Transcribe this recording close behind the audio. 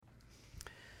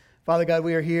Father God,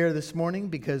 we are here this morning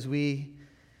because we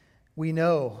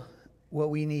know what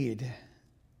we need,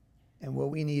 and what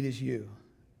we need is you.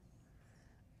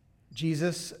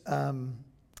 Jesus, when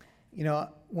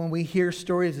we hear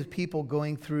stories of people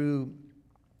going through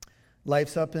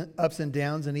life's ups and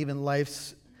downs and even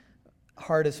life's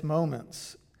hardest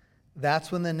moments,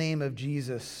 that's when the name of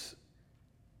Jesus,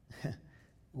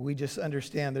 we just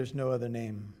understand there's no other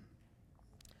name.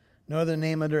 No other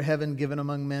name under heaven given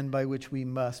among men by which we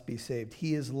must be saved.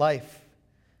 He is life,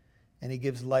 and he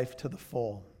gives life to the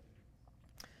full.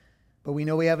 But we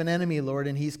know we have an enemy, Lord,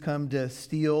 and he's come to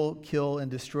steal, kill, and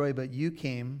destroy. But you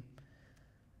came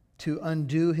to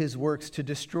undo his works, to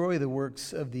destroy the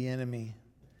works of the enemy.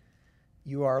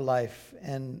 You are life.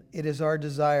 And it is our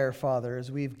desire, Father, as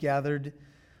we've gathered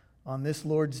on this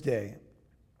Lord's Day,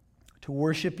 to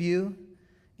worship you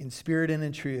in spirit and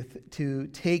in truth, to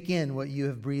take in what you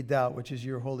have breathed out, which is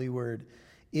your holy word.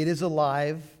 It is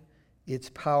alive,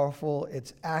 it's powerful,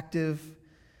 it's active,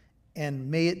 and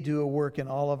may it do a work in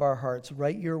all of our hearts.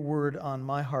 Write your word on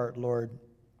my heart, Lord.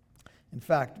 In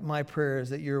fact, my prayer is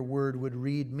that your word would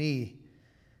read me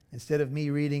instead of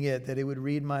me reading it, that it would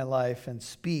read my life and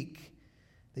speak,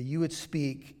 that you would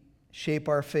speak, shape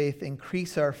our faith,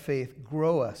 increase our faith,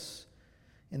 grow us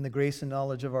in the grace and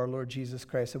knowledge of our Lord Jesus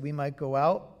Christ, that we might go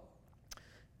out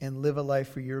and live a life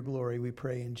for your glory, we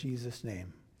pray in Jesus'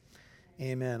 name.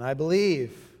 Amen. I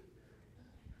believe,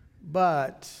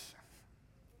 but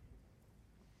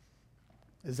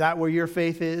is that where your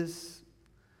faith is?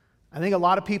 I think a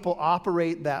lot of people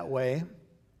operate that way.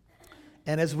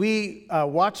 And as we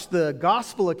watch the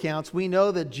gospel accounts, we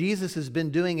know that Jesus has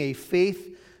been doing a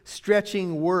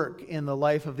faith-stretching work in the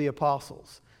life of the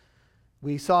apostles.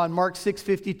 We saw in Mark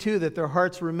 6:52 that their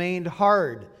hearts remained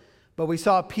hard. But we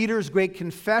saw Peter's great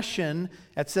confession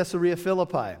at Caesarea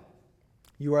Philippi.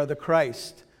 You are the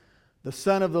Christ, the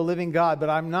Son of the living God. But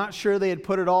I'm not sure they had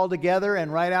put it all together.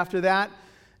 And right after that,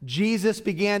 Jesus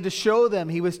began to show them.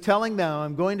 He was telling them,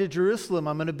 I'm going to Jerusalem.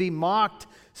 I'm going to be mocked,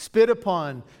 spit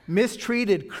upon,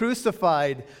 mistreated,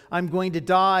 crucified. I'm going to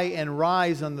die and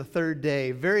rise on the third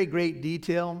day. Very great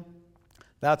detail.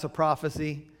 That's a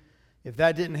prophecy. If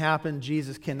that didn't happen,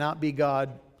 Jesus cannot be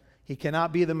God. He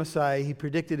cannot be the Messiah. He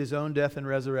predicted his own death and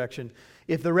resurrection.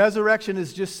 If the resurrection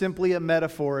is just simply a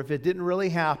metaphor, if it didn't really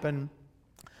happen,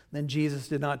 then Jesus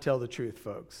did not tell the truth,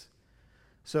 folks.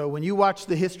 So when you watch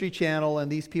the History Channel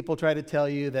and these people try to tell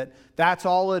you that that's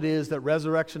all it is, that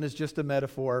resurrection is just a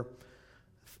metaphor,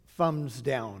 thumbs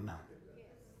down.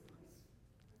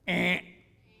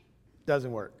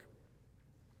 Doesn't work.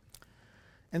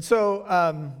 And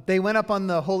so they went up on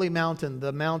the holy mountain,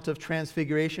 the Mount of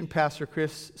Transfiguration. Pastor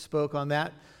Chris spoke on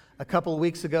that a couple of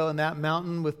weeks ago, and that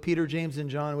mountain with Peter, James, and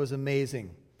John was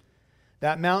amazing.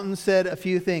 That mountain said a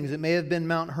few things. It may have been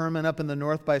Mount Hermon up in the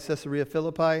north by Caesarea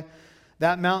Philippi.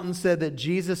 That mountain said that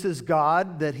Jesus is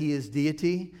God, that he is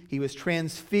deity. He was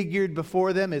transfigured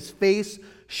before them. His face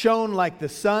shone like the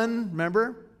sun,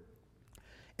 remember?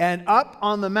 And up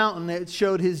on the mountain, it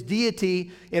showed his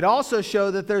deity. It also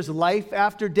showed that there's life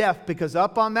after death, because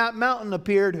up on that mountain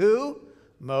appeared who?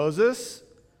 Moses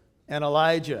and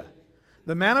Elijah.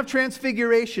 The Mount of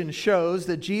Transfiguration shows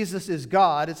that Jesus is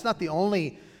God. It's not the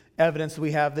only evidence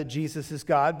we have that Jesus is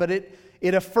God, but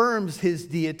it affirms his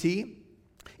deity.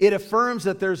 It affirms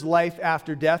that there's life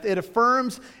after death. It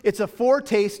affirms it's a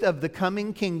foretaste of the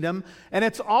coming kingdom. And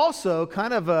it's also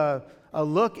kind of a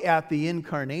look at the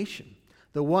incarnation.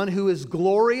 The one who is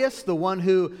glorious, the one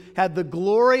who had the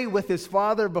glory with his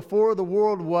Father before the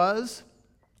world was,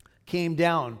 came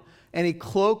down. And he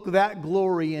cloaked that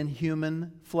glory in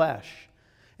human flesh.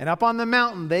 And up on the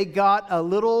mountain, they got a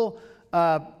little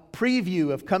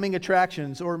preview of coming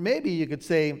attractions. Or maybe you could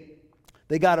say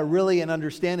they got an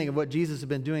understanding of what Jesus had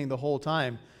been doing the whole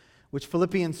time, which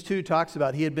Philippians 2 talks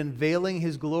about. He had been veiling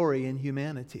his glory in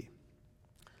humanity.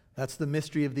 That's the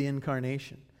mystery of the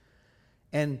incarnation.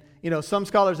 And, some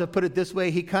scholars have put it this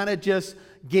way. He kind of just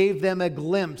gave them a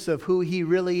glimpse of who he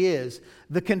really is.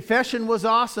 The confession was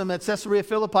awesome at Caesarea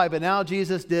Philippi, but now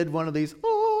Jesus did one of these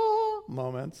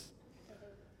moments.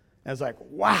 And it's like,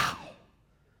 wow.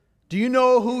 Do you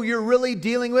know who you're really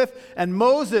dealing with? And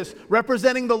Moses,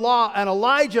 representing the law, and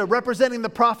Elijah, representing the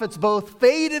prophets, both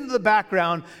fade into the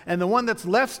background. And the one that's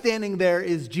left standing there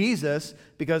is Jesus,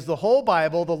 because the whole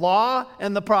Bible, the law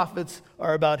and the prophets,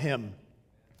 are about him.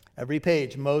 Every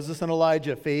page, Moses and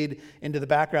Elijah fade into the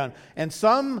background. And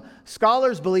some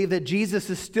scholars believe that Jesus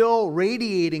is still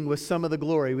radiating with some of the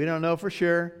glory. We don't know for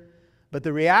sure. But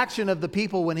the reaction of the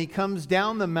people when he comes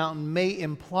down the mountain may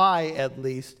imply, at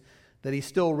least, that he's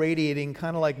still radiating,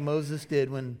 kind of like Moses did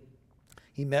when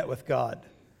he met with God.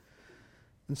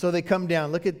 And so they come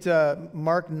down. Look at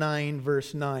Mark 9,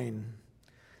 verse 9.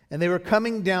 And they were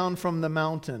coming down from the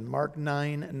mountain, Mark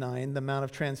 9:9, the Mount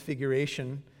of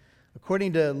Transfiguration,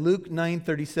 according to Luke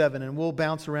 9:37. And we'll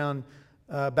bounce around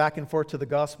back and forth to the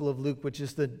Gospel of Luke, which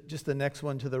is just the next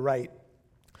one to the right.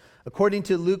 According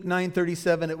to Luke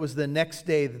 9:37, it was the next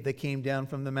day that they came down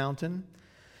from the mountain.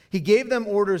 He gave them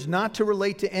orders not to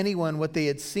relate to anyone what they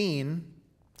had seen,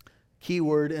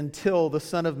 keyword, until the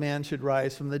Son of Man should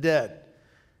rise from the dead.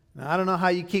 Now, I don't know how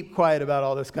you keep quiet about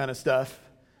all this kind of stuff.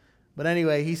 But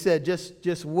anyway, he said,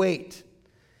 just wait.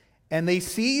 And they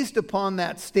seized upon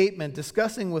that statement,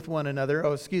 discussing with one another.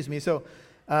 So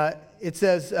it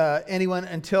says, anyone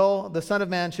until the Son of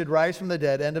Man should rise from the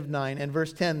dead, end of 9. And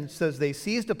verse 10 says, they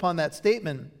seized upon that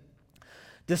statement,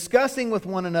 discussing with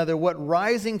one another what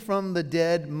rising from the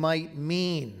dead might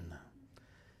mean.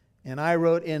 And I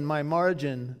wrote in my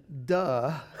margin,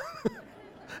 duh.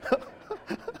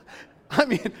 I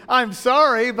mean, I'm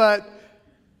sorry, but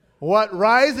what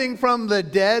rising from the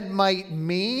dead might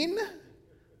mean?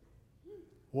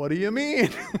 What do you mean?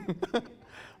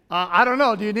 I don't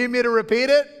know. Do you need me to repeat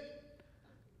it?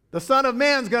 The Son of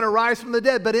Man's going to rise from the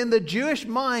dead. But in the Jewish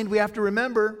mind, we have to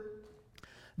remember,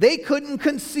 they couldn't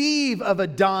conceive of a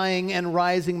dying and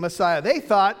rising Messiah. They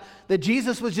thought that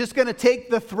Jesus was just going to take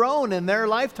the throne in their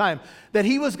lifetime, that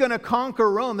he was going to conquer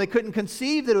Rome. They couldn't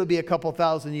conceive that it would be a couple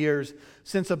thousand years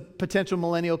since a potential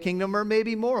millennial kingdom, or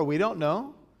maybe more. We don't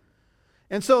know.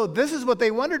 And so this is what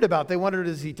they wondered about. They wondered,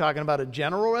 is he talking about a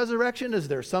general resurrection? Is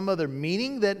there some other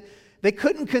meaning? That they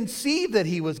couldn't conceive that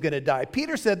he was going to die.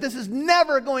 Peter said, this is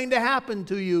never going to happen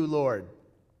to you, Lord.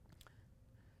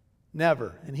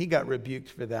 Never. And he got rebuked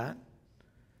for that.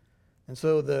 And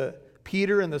so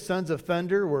Peter and the sons of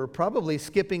thunder were probably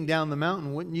skipping down the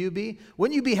mountain, wouldn't you be?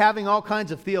 Wouldn't you be having all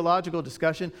kinds of theological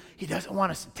discussion? He doesn't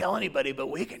want us to tell anybody, but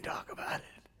we can talk about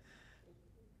it.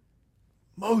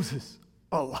 Moses,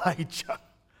 Elijah.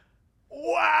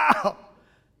 Wow.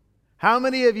 How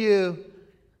many of you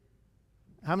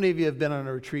have been on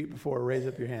a retreat before? Raise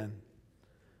up your hand.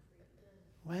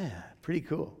 Wow, pretty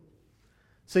cool.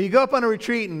 So you go up on a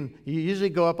retreat, and you usually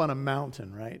go up on a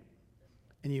mountain, right?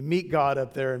 And you meet God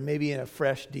up there, and maybe in a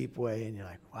fresh, deep way, and you're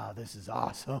like, wow, this is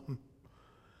awesome.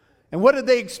 And what did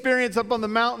they experience up on the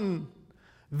mountain?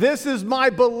 This is my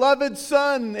beloved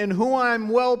Son, in whom I'm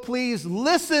well pleased.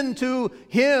 Listen to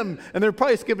him. And they're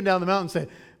probably skipping down the mountain saying,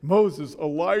 Moses,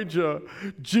 Elijah,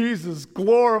 Jesus,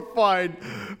 glorified,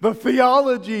 the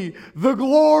theology, the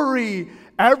glory.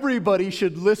 Everybody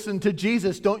should listen to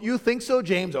Jesus. Don't you think so,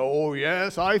 James? Oh,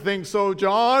 yes, I think so,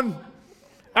 John.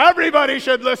 Everybody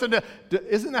should listen to...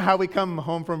 Isn't that how we come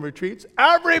home from retreats?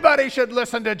 Everybody should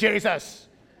listen to Jesus.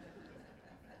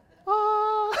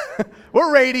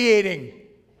 We're radiating.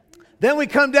 Then we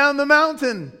come down the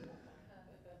mountain.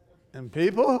 And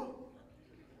people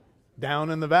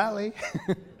down in the valley.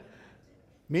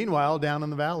 Meanwhile, down in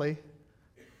the valley,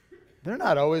 they're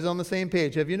not always on the same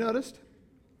page. Have you noticed?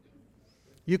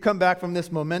 You come back from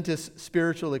this momentous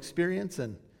spiritual experience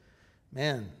and,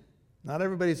 man, not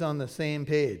everybody's on the same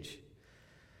page.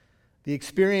 The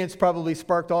experience probably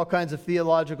sparked all kinds of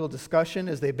theological discussion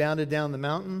as they bounded down the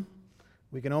mountain.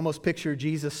 We can almost picture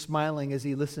Jesus smiling as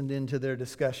he listened into their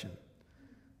discussion.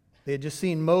 They had just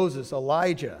seen Moses,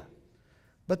 Elijah,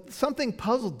 but something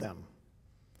puzzled them.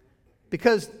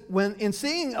 Because when in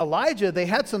seeing Elijah, they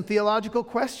had some theological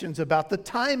questions about the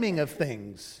timing of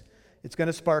things. It's going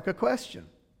to spark a question.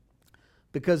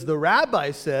 Because the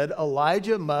rabbi said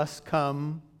Elijah must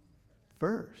come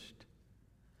first.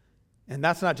 And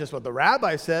that's not just what the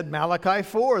rabbi said. Malachi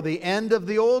 4, the end of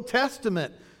the Old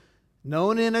Testament,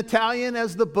 known in Italian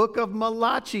as the book of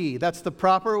Malachi. That's the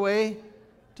proper way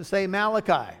to say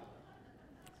Malachi.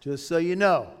 Just so you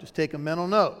know, just take a mental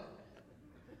note.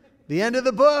 The end of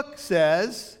the book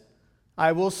says,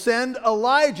 I will send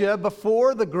Elijah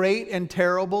before the great and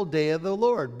terrible day of the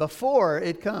Lord, before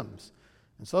it comes.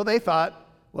 And so they thought,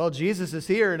 well, Jesus is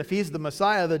here, and if he's the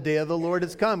Messiah, the day of the Lord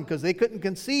has come, because they couldn't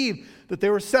conceive that they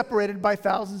were separated by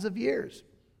thousands of years.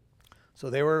 So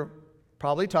they were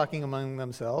probably talking among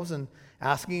themselves and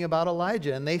asking about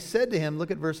Elijah. And they said to him,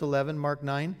 look at verse 11, Mark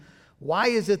 9, why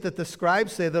is it that the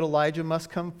scribes say that Elijah must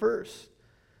come first?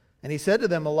 And he said to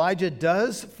them, Elijah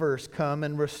does first come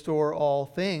and restore all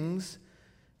things.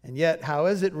 And yet, how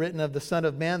is it written of the Son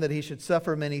of Man that he should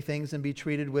suffer many things and be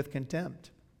treated with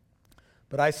contempt?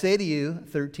 But I say to you,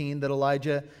 13, that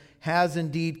Elijah has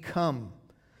indeed come,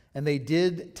 and they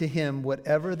did to him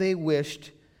whatever they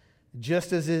wished,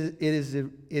 just as it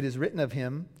is written of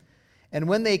him. And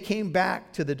when they came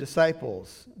back to the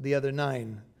disciples, the other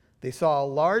 9, they saw a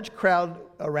large crowd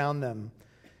around them,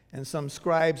 and some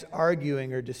scribes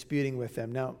arguing or disputing with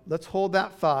them. Now, let's hold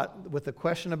that thought with the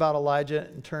question about Elijah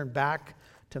and turn back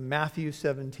to Matthew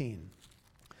 17.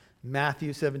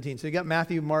 Matthew 17. So you got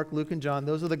Matthew, Mark, Luke, and John.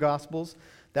 Those are the Gospels.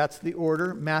 That's the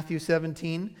order. Matthew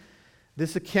 17.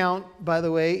 This account, by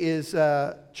the way, is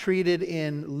treated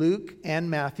in Luke and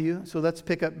Matthew. So let's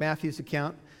pick up Matthew's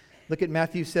account. Look at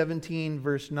Matthew 17,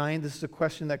 verse 9. This is a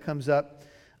question that comes up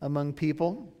among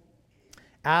people.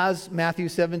 As Matthew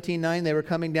 17:9, they were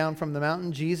coming down from the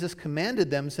mountain, Jesus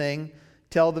commanded them, saying,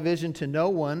 "Tell the vision to no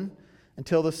one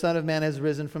until the Son of Man has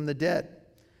risen from the dead."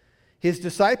 His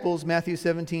disciples, Matthew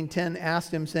 17:10,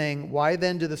 asked him, saying, "Why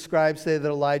then do the scribes say that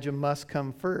Elijah must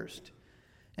come first?"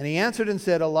 And he answered and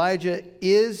said, "Elijah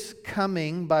is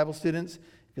coming." Bible students,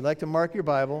 if you'd like to mark your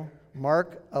Bible,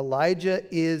 mark Elijah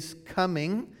is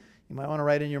coming. You might want to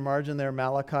write in your margin there,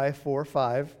 Malachi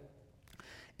 4:5.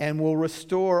 "And will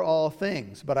restore all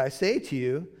things. But I say to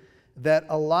you that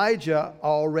Elijah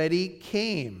already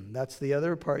came." That's the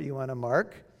other part you want to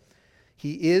mark.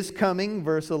 He is coming,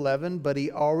 verse 11, but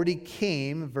he already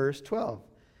came, verse 12.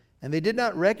 "And they did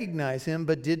not recognize him,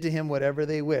 but did to him whatever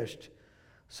they wished.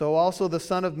 So also the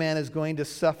Son of Man is going to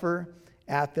suffer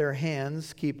at their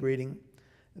hands." Keep reading.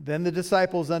 "Then the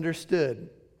disciples understood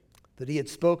that he had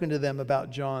spoken to them about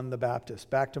John the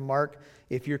Baptist." Back to Mark.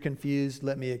 If you're confused,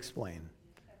 let me explain.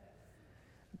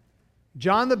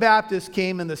 John the Baptist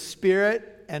came in the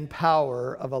spirit and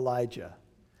power of Elijah.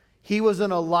 He was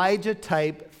an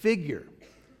Elijah-type figure.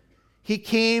 He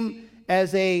came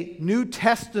as a New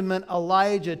Testament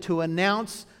Elijah to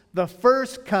announce the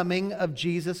first coming of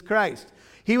Jesus Christ.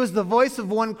 He was the voice of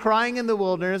one crying in the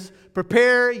wilderness,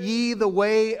 "Prepare ye the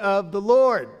way of the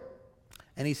Lord."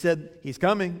 And he said, "He's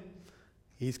coming.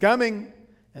 He's coming."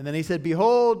 And then he said,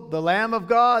 "Behold, the Lamb of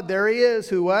God, there he is,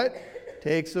 who what?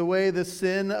 Takes away the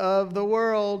sin of the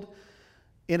world."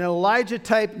 In an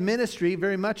Elijah-type ministry,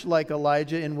 very much like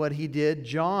Elijah in what he did,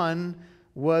 John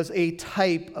was a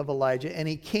type of Elijah. And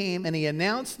he came and he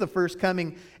announced the first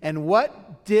coming. And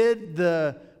what did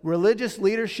the religious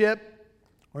leadership,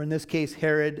 or in this case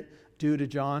Herod, do to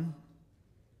John?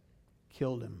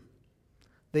 Killed him.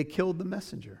 They killed the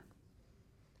messenger.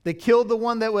 They killed the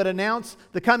one that would announce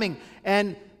the coming.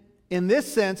 And in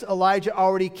this sense, Elijah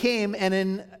already came, and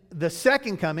in the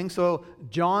second coming, so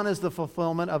John is the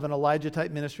fulfillment of an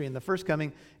Elijah-type ministry in the first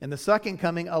coming. In the second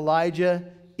coming,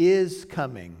 Elijah is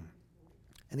coming,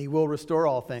 and he will restore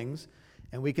all things.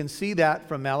 And we can see that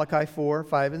from Malachi 4,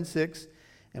 5, and 6.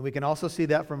 And we can also see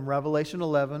that from Revelation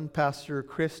 11. Pastor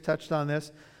Chris touched on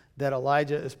this, that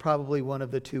Elijah is probably one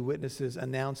of the two witnesses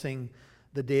announcing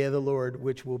the day of the Lord,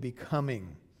 which will be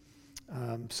coming.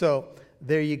 So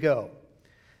there you go.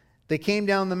 They came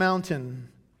down the mountain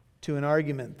to an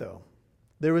argument, though.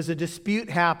 There was a dispute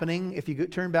happening, if you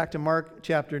turn back to Mark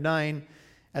chapter 9,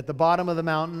 at the bottom of the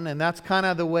mountain, and that's kind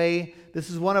of the way, this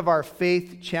is one of our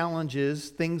faith challenges,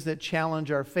 things that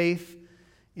challenge our faith,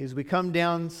 is we come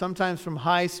down sometimes from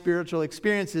high spiritual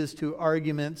experiences to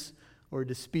arguments or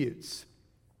disputes.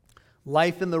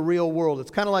 Life in the real world.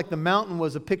 It's kind of like the mountain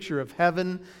was a picture of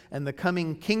heaven and the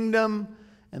coming kingdom,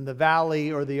 and the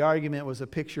valley or the argument was a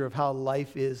picture of how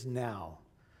life is now.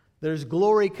 There's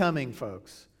glory coming,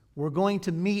 folks. We're going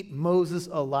to meet Moses,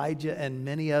 Elijah, and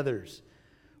many others.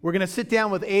 We're going to sit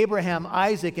down with Abraham,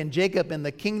 Isaac, and Jacob in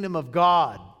the kingdom of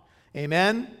God.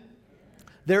 Amen?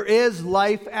 There is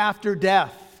life after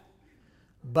death.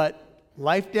 But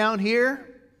life down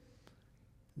here,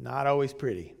 not always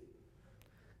pretty.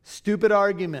 Stupid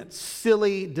arguments,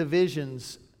 silly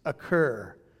divisions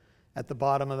occur at the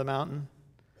bottom of the mountain.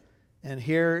 And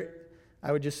here,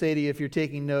 I would just say to you, if you're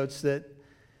taking notes, that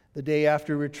the day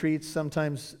after retreats,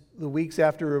 sometimes the weeks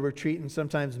after a retreat, and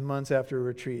sometimes months after a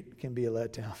retreat can be a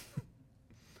letdown.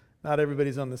 Not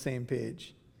everybody's on the same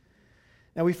page.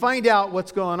 Now we find out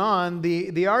what's going on.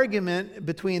 The argument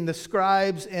between the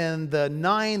scribes and the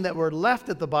 9 that were left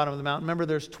at the bottom of the mountain. Remember,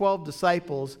 there's 12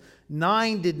 disciples.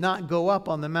 9 did not go up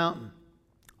on the mountain.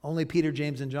 Only Peter,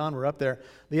 James, and John were up there.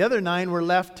 The other 9 were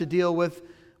left to deal with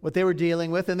what they were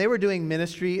dealing with, and they were doing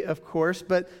ministry, of course,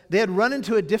 but they had run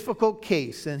into a difficult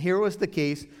case, and here was the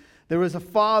case. There was a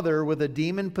father with a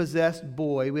demon-possessed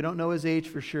boy. We don't know his age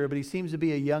for sure, but he seems to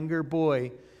be a younger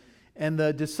boy, and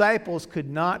the disciples could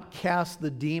not cast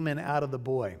the demon out of the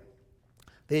boy.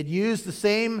 They had used the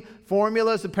same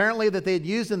formulas, apparently, that they had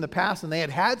used in the past, and they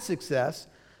had had success.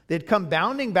 They had come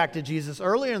bounding back to Jesus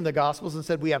earlier in the Gospels and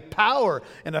said, "We have power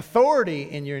and authority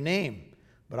in your name."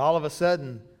 But all of a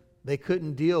sudden, they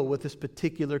couldn't deal with this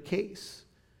particular case.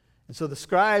 And so the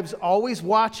scribes, always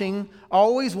watching,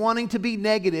 always wanting to be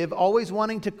negative, always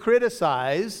wanting to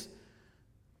criticize,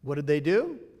 what did they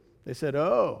do? They said,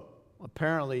 "Oh,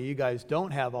 apparently you guys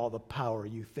don't have all the power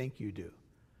you think you do.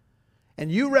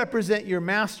 And you represent your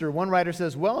master. One writer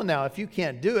says, well, now, if you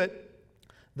can't do it,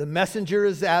 the messenger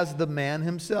is as the man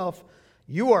himself.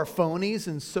 You are phonies,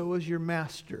 and so is your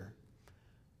master.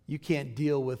 You can't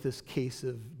deal with this case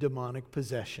of demonic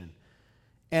possession.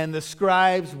 And the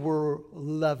scribes were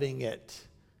loving it.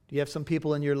 Do you have some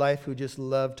people in your life who just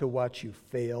love to watch you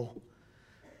fail?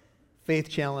 Faith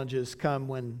challenges come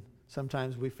when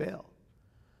sometimes we fail.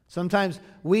 Sometimes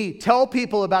we tell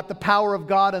people about the power of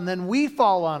God and then we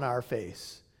fall on our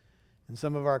face. And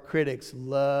some of our critics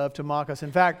love to mock us.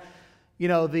 In fact,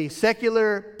 the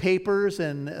secular papers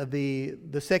and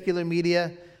the secular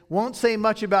media won't say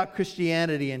much about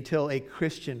Christianity until a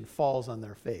Christian falls on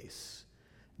their face.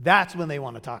 That's when they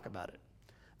want to talk about it.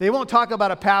 They won't talk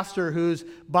about a pastor who's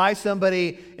by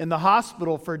somebody in the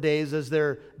hospital for days as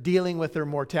they're dealing with their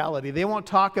mortality. They won't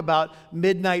talk about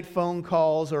midnight phone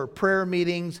calls or prayer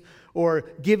meetings or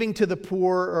giving to the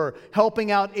poor or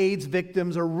helping out AIDS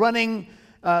victims or running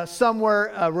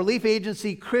somewhere, a relief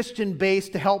agency,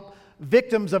 Christian-based, to help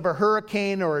victims of a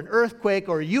hurricane or an earthquake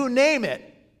or you name it.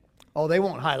 Oh, they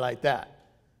won't highlight that.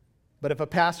 But if a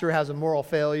pastor has a moral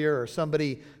failure or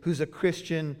somebody who's a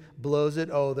Christian blows it,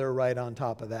 oh, they're right on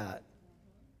top of that.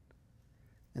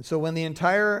 And so when the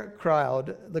entire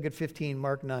crowd, look at 15,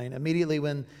 Mark 9, immediately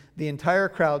when the entire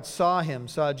crowd saw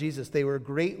Jesus, they were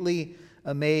greatly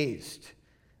amazed.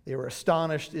 They were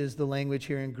astonished is the language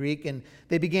here in Greek, and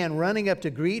they began running up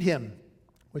to greet him,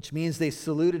 which means they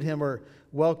saluted him or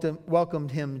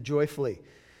welcomed him joyfully.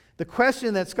 The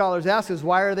question that scholars ask is,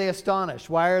 why are they astonished?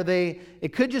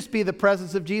 It could just be the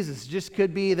presence of Jesus. It just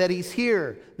could be that he's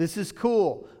here. This is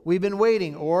cool. We've been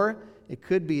waiting. Or it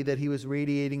could be that he was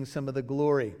radiating some of the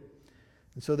glory.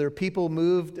 And so their people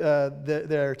moved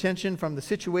their attention from the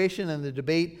situation and the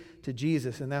debate to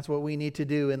Jesus. And that's what we need to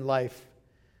do in life.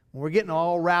 When we're getting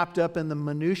all wrapped up in the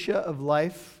minutia of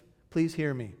life, please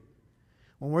hear me.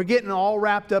 When we're getting all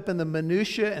wrapped up in the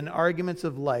minutia and arguments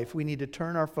of life, we need to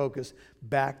turn our focus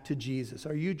back to Jesus.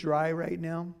 Are you dry right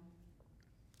now?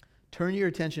 Turn your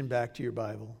attention back to your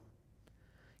Bible.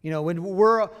 When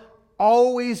we're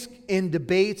always in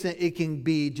debates, it can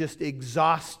be just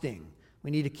exhausting. We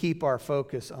need to keep our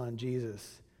focus on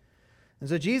Jesus. And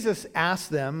so Jesus asked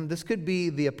them, this could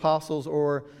be the apostles,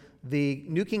 or the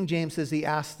New King James says he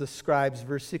asked the scribes,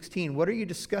 verse 16, what are you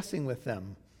discussing with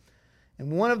them?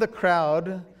 And one of the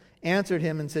crowd answered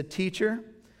him and said, Teacher,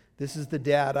 this is the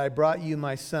dad. I brought you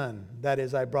my son. That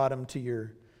is, I brought him to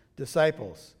your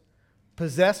disciples.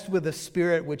 Possessed with a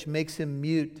spirit which makes him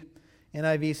mute.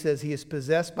 NIV says he is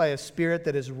possessed by a spirit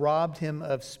that has robbed him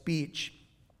of speech.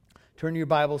 Turn your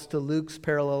Bibles to Luke's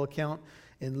parallel account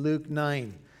in Luke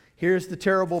 9. Here's the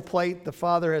terrible plight. The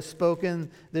Father has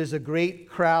spoken. There's a great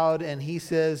crowd, and he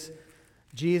says,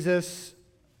 Jesus,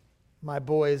 my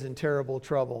boy is in terrible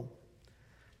trouble.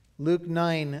 Luke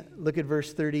 9, look at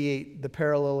verse 38, the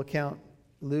parallel account.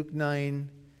 Luke 9,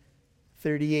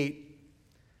 38.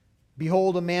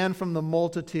 Behold, a man from the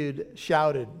multitude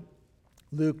shouted,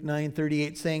 Luke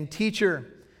 9:38, saying,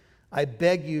 Teacher, I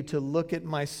beg you to look at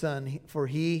my son, for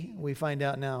he, we find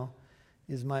out now,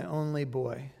 is my only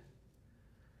boy.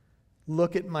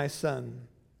 Look at my son.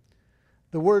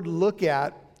 The word look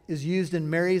at is used in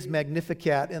Mary's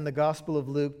Magnificat in the Gospel of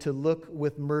Luke to look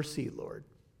with mercy, Lord.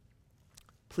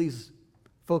 Please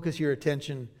focus your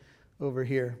attention over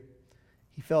here.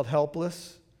 He felt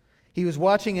helpless. He was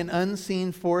watching an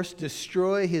unseen force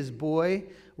destroy his boy.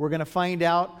 We're going to find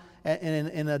out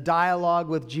in a dialogue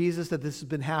with Jesus that this has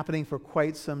been happening for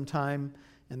quite some time.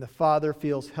 And the father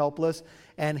feels helpless.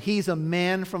 And he's a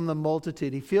man from the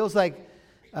multitude. He feels like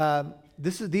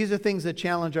these are things that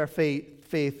challenge our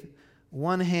faith.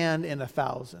 One hand in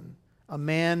 1,000. A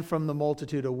man from the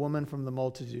multitude, a woman from the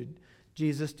multitude.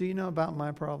 Jesus, do you know about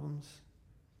my problems?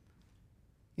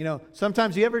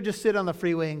 Sometimes you ever just sit on the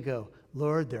freeway and go,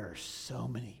 Lord, there are so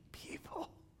many people.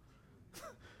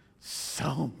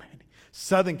 So many.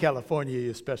 Southern California, you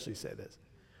especially say this.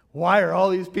 Why are all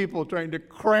these people trying to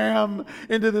cram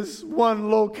into this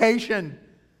one location?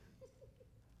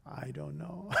 I don't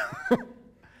know.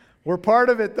 We're part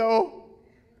of it though,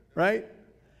 right?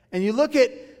 And you look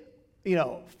at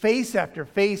face after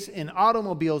face in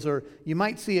automobiles, or you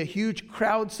might see a huge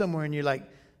crowd somewhere and you're like,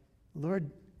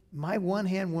 Lord,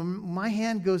 when my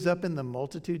hand goes up in the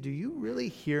multitude, do you really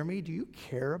hear me? Do you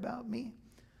care about me?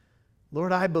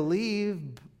 Lord, I believe,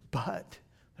 but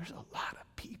there's a lot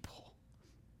of people.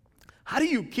 How do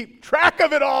you keep track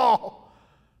of it all?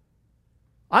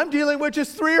 I'm dealing with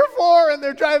just 3 or 4 and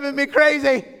they're driving me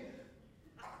crazy.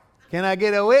 Can I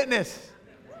get a witness?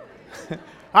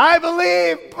 I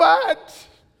believe, but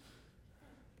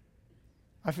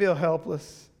I feel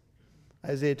helpless.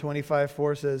 Isaiah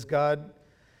 25:4 says, God,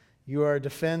 you are a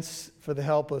defense for the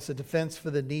helpless, a defense for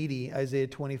the needy. Isaiah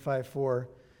 25:4.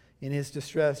 In his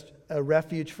distress, a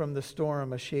refuge from the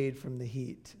storm, a shade from the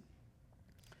heat.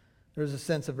 There's a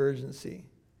sense of urgency.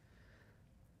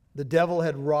 The devil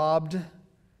had robbed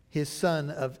his son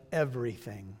of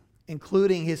everything,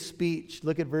 including his speech.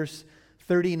 Look at verse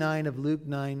 39 of Luke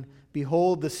 9.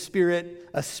 Behold, a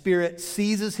spirit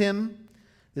seizes him.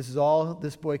 This is all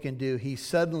this boy can do. He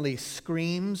suddenly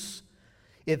screams.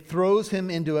 It throws him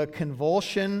into a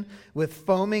convulsion with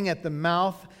foaming at the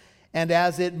mouth. And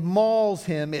as it mauls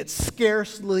him, it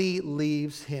scarcely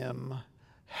leaves him.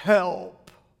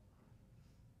 Help.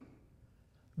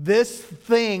 This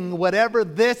thing, whatever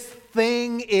this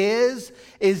thing is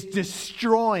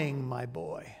destroying my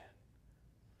boy.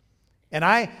 And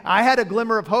I had a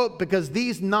glimmer of hope because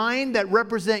these 9 that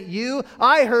represent you,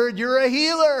 I heard you're a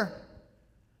healer.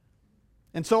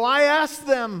 And so I asked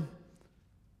them,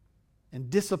 and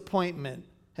disappointment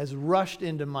has rushed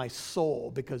into my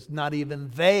soul because not even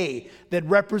they that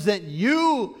represent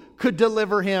you could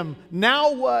deliver him.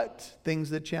 Now what? Things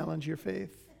that challenge your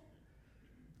faith.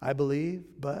 I believe,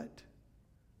 but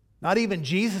not even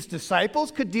Jesus' disciples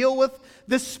could deal with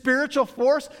this spiritual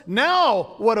force.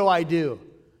 Now what do I do?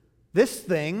 This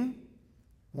thing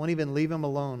won't even leave him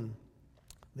alone.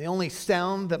 The only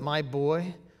sound that my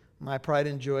boy, my pride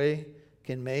and joy,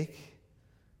 can make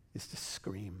is to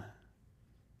scream.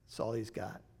 That's all he's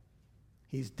got.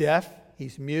 He's deaf.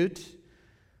 He's mute.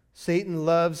 Satan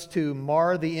loves to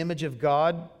mar the image of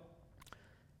God.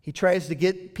 He tries to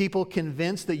get people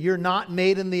convinced that you're not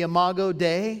made in the Imago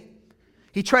Dei.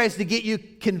 He tries to get you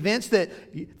convinced that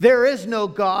there is no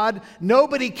God.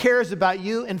 Nobody cares about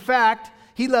you. In fact,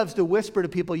 he loves to whisper to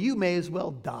people, you may as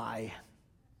well die.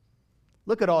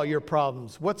 Look at all your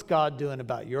problems. What's God doing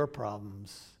about your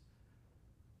problems?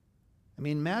 I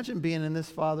mean, imagine being in this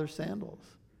father's sandals.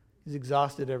 He's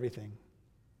exhausted everything.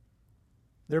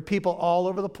 There are people all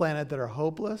over the planet that are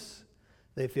hopeless.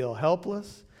 They feel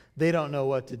helpless. They don't know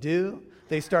what to do.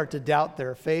 They start to doubt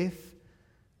their faith.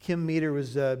 Kim Meter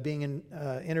was being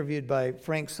interviewed by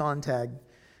Frank Sontag.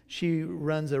 She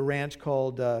runs a ranch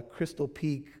called Crystal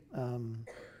Peak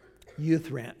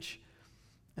Youth Ranch.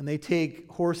 And they take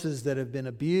horses that have been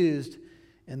abused,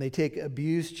 and they take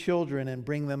abused children and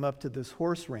bring them up to this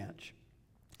horse ranch.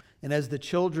 And as the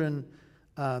children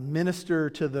minister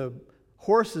to the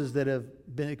horses that have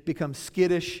become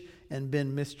skittish and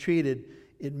been mistreated,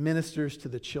 it ministers to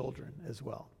the children as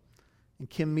well. And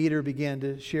Kim Meter began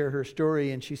to share her story,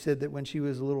 and she said that when she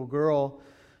was a little girl,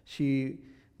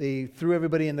 they threw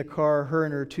everybody in the car, her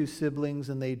and her 2 siblings,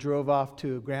 and they drove off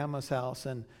to grandma's house,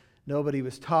 and nobody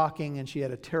was talking, and she had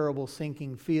a terrible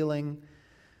sinking feeling.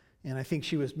 And I think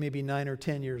she was maybe 9 or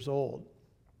 10 years old.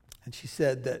 And she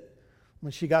said that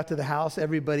when she got to the house,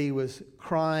 everybody was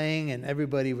crying and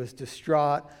everybody was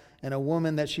distraught. And a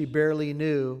woman that she barely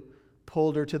knew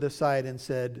pulled her to the side and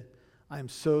said, I'm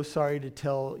so sorry to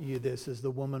tell you this, as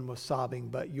the woman was sobbing,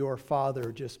 but your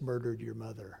father just murdered your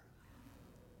mother.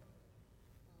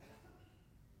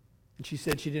 And she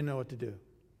said she didn't know what to do.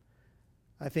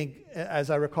 I think, as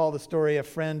I recall the story, a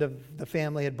friend of the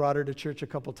family had brought her to church a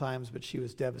couple times, but she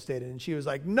was devastated. And she was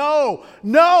like, no,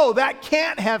 that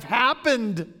can't have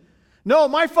happened. No,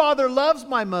 my father loves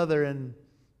my mother. In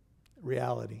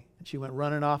reality. And she went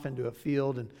running off into a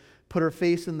field and put her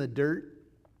face in the dirt.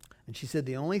 And she said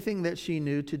the only thing that she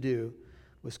knew to do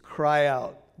was cry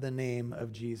out the name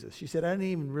of Jesus. She said, I didn't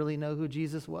even really know who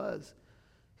Jesus was.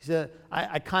 She said,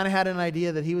 I kind of had an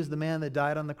idea that he was the man that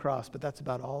died on the cross, but that's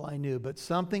about all I knew. But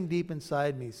something deep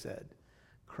inside me said,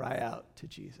 cry out to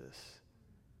Jesus.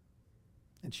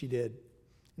 And she did.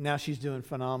 Now she's doing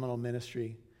phenomenal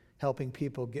ministry, helping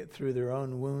people get through their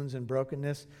own wounds and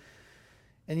brokenness.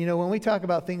 And you know, when we talk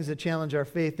about things that challenge our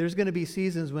faith, there's going to be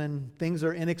seasons when things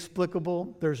are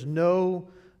inexplicable. There's no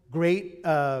great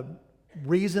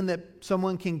reason that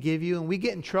someone can give you. And we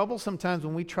get in trouble sometimes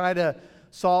when we try to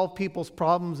solve people's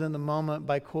problems in the moment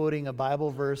by quoting a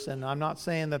Bible verse. And I'm not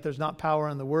saying that there's not power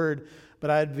in the Word, but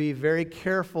I'd be very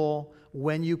careful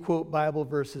when you quote Bible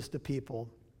verses to people.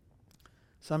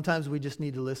 Sometimes we just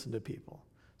need to listen to people.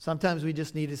 Sometimes we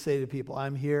just need to say to people,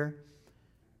 I'm here,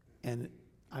 and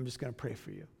I'm just going to pray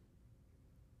for you.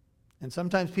 And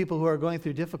sometimes people who are going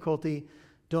through difficulty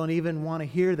don't even want to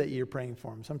hear that you're praying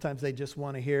for them. Sometimes they just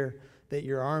want to hear that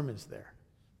your arm is there.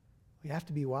 We have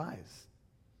to be wise.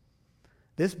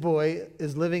 This boy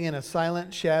is living in a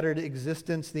silent, shattered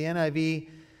existence. The NIV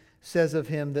says of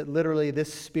him that literally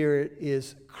this spirit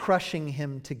is crushing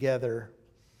him together.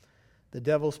 The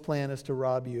devil's plan is to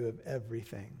rob you of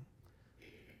everything.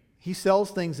 He sells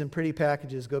things in pretty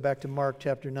packages. Go back to Mark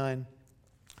chapter 9.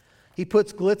 He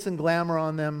puts glitz and glamour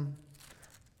on them.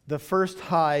 The first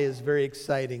high is very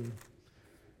exciting.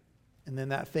 And then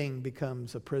that thing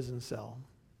becomes a prison cell.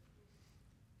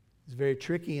 He's very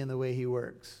tricky in the way he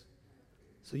works.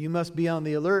 So you must be on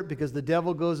the alert, because the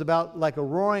devil goes about like a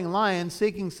roaring lion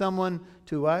seeking someone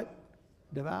to what?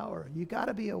 Devour. You got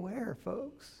to be aware,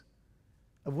 folks,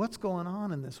 of what's going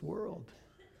on in this world.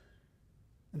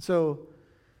 And so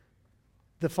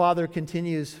the Father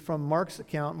continues from Mark's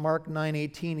account, Mark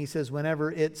 9:18. He says,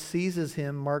 whenever it seizes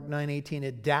him, Mark 9:18,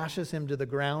 it dashes him to the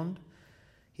ground.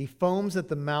 He foams at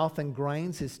the mouth and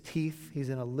grinds his teeth. He's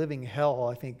in a living hell,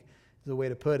 I think is the way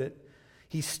to put it.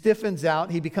 He stiffens out.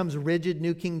 He becomes rigid,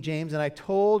 New King James. And I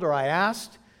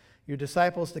asked your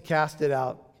disciples to cast it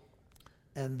out,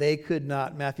 and they could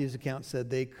not. Matthew's account said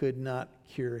they could not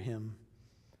cure him.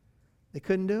 They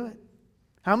couldn't do it.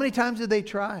 How many times did they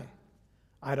try?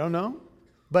 I don't know.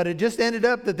 But it just ended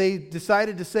up that they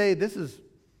decided to say,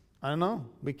 I don't know.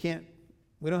 We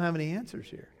don't have any answers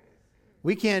here.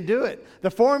 We can't do it.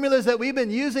 The formulas that we've been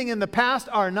using in the past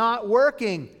are not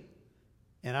working.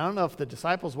 And I don't know if the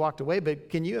disciples walked away, but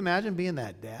can you imagine being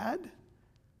that dad?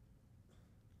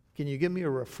 Can you give me a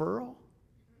referral?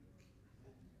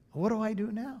 What do I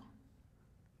do now?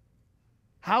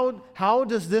 How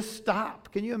does this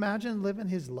stop? Can you imagine living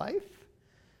his life?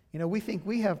 We think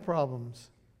we have problems.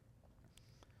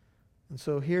 And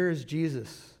so here is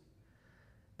Jesus.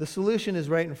 The solution is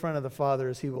right in front of the Father,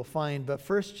 as he will find, but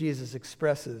first Jesus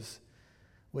expresses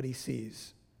what he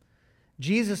sees.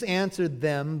 Jesus answered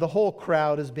them, the whole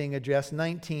crowd is being addressed,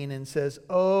 19, and says,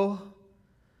 "Oh,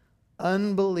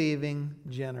 unbelieving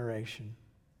generation."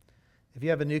 If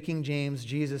you have a New King James,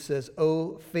 Jesus says,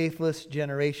 "Oh, faithless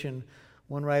generation."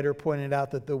 One writer pointed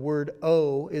out that the word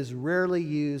 "oh" is rarely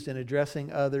used in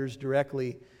addressing others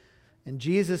directly. And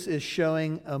Jesus is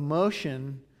showing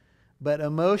emotion, but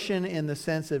emotion in the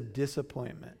sense of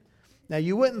disappointment. Now,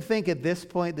 you wouldn't think at this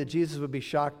point that Jesus would be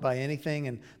shocked by anything,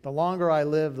 and the longer I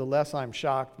live, the less I'm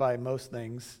shocked by most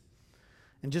things.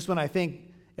 And just when I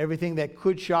think everything that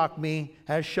could shock me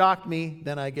has shocked me,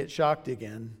 then I get shocked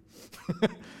again.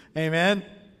 Amen?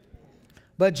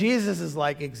 But Jesus is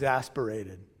like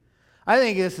exasperated. I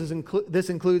think this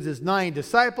includes his 9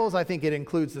 disciples. I think it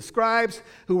includes the scribes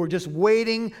who were just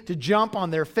waiting to jump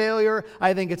on their failure.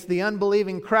 I think it's the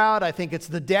unbelieving crowd. I think it's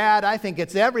the dad. I think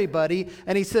it's everybody.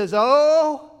 And he says,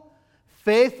 "Oh,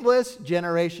 faithless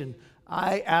generation."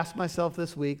 I asked myself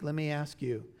this week, let me ask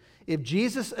you, if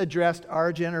Jesus addressed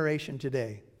our generation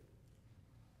today,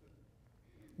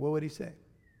 what would he say?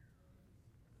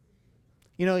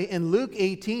 In Luke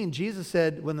 18, Jesus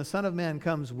said, when the Son of Man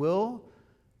comes, will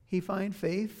he find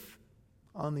faith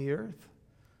on the earth?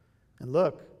 And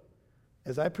look,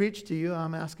 as I preach to you,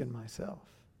 I'm asking myself,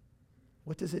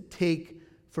 what does it take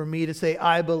for me to say,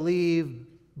 I believe,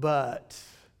 but?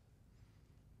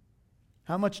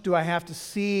 How much do I have to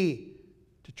see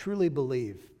to truly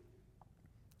believe,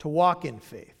 to walk in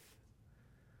faith?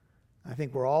 I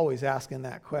think we're always asking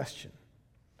that question.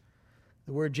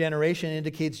 The word generation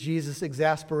indicates Jesus'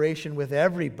 exasperation with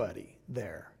everybody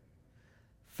there.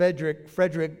 Frederick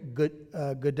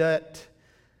Godet,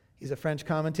 he's a French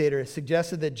commentator,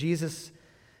 suggested that Jesus'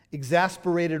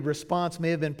 exasperated response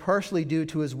may have been partially due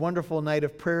to his wonderful night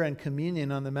of prayer and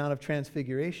communion on the Mount of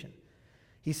Transfiguration.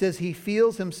 He says he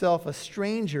feels himself a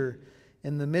stranger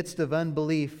in the midst of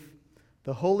unbelief.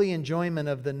 The holy enjoyment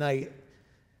of the night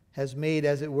has made,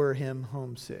 as it were, him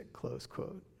homesick, close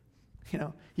quote.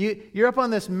 You're up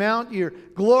on this mount, you're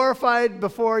glorified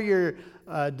before your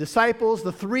disciples,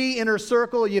 the 3 inner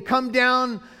circle. You come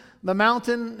down the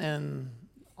mountain and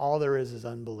all there is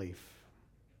unbelief.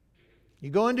 You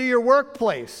go into your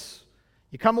workplace.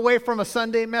 You come away from a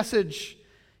Sunday message.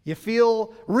 You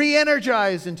feel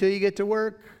re-energized until you get to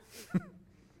work.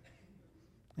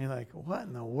 You're like, what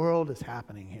in the world is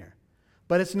happening here?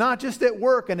 But it's not just at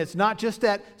work, and it's not just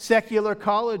at secular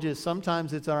colleges.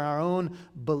 Sometimes it's in our own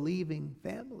believing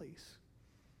families.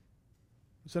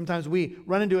 Sometimes we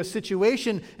run into a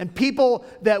situation and people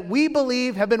that we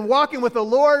believe have been walking with the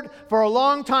Lord for a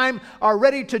long time are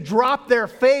ready to drop their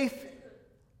faith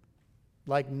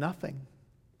like nothing.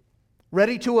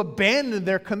 Ready to abandon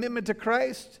their commitment to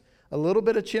Christ. A little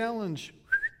bit of challenge.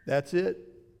 That's it.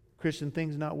 Christian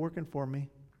thing's not working for me.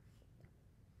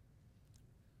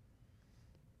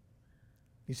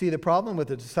 You see, the problem with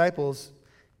the disciples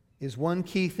is one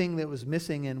key thing that was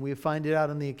missing, and we find it out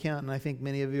in the account, and I think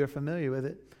many of you are familiar with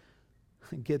it.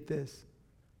 Get this.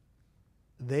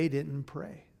 They didn't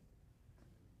pray.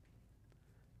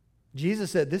 Jesus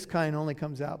said this kind only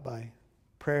comes out by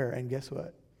prayer, and guess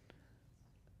what?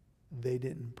 they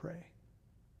didn't pray.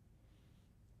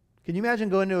 Can you imagine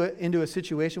going into a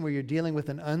situation where you're dealing with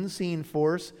an unseen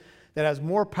force that has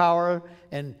more power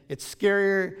and it's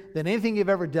scarier than anything you've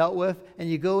ever dealt with, and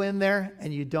you go in there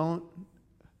and you don't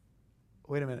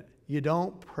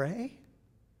pray?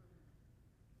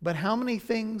 But how many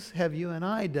things have you and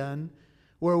I done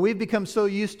where we've become so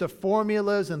used to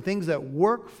formulas and things that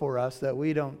work for us that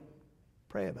we don't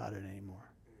pray about it anymore?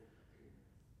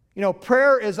 You know,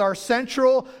 prayer is our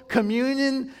central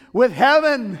communion with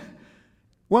heaven.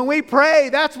 When we pray,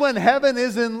 that's when heaven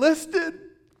is enlisted.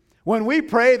 When we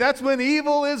pray, that's when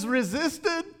evil is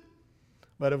resisted.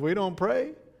 But if we don't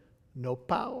pray, no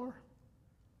power.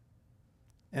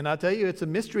 And I'll tell you, it's a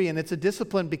mystery and it's a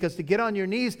discipline, because to get on your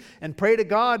knees and pray to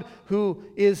God, who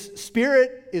is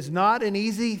Spirit, is not an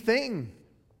easy thing.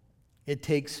 It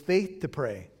takes faith to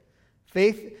pray.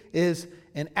 Faith is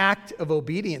an act of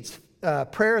obedience.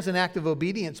 Prayer is an act of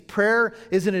obedience. Prayer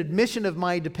is an admission of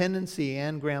my dependency.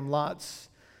 Anne Graham Lotz,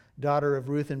 daughter of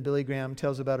Ruth and Billy Graham,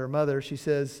 tells about her mother. She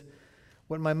says,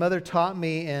 "What my mother taught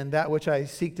me, and that which I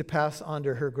seek to pass on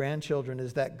to her grandchildren,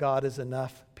 is that God is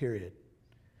enough, period.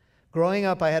 Growing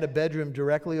up, I had a bedroom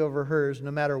directly over hers.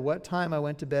 No matter what time I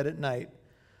went to bed at night,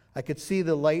 I could see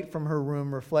the light from her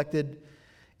room reflected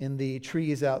in the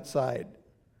trees outside.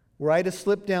 Were I to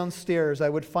slip downstairs, I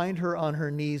would find her on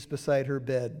her knees beside her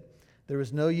bed. There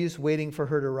was no use waiting for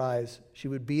her to rise. She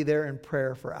would be there in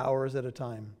prayer for hours at a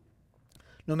time.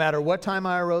 No matter what time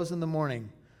I arose in the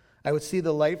morning, I would see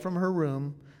the light from her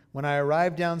room. When I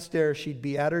arrived downstairs, she'd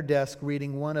be at her desk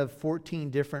reading one of 14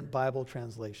 different Bible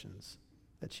translations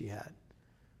that she had."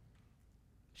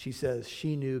 She says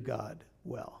she knew God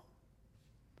well.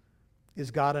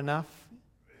 Is God enough?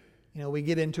 You know, we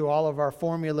get into all of our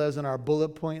formulas and our bullet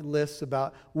point lists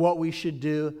about what we should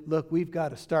do. Look, we've got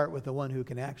to start with the one who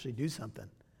can actually do something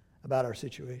about our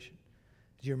situation.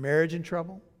 Is your marriage in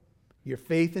trouble? Your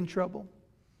faith in trouble?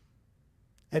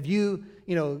 Have you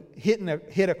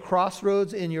hit a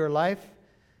crossroads in your life?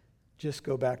 Just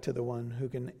go back to the one who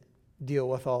can deal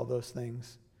with all those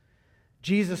things.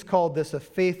 Jesus called this a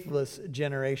faithless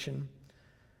generation.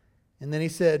 And then he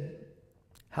said,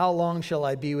 "How long shall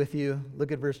I be with you?"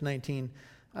 Look at verse 19.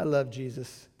 I love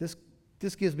Jesus.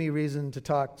 This gives me reason to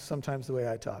talk sometimes the way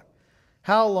I talk.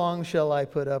 "How long shall I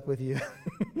put up with you?"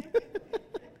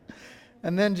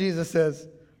 And then Jesus says,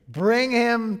 "Bring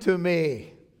him to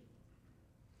me."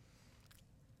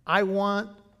 I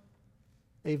want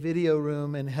a video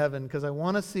room in heaven because I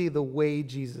want to see the way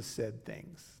Jesus said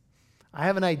things. I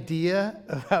have an idea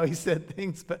of how he said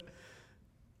things, but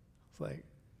it's like,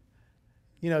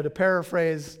 to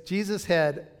paraphrase, Jesus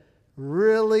had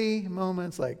really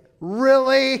moments like,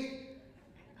 really?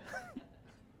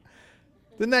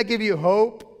 Didn't that give you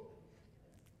hope?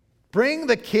 Bring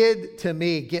the kid to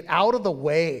me. Get out of the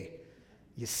way,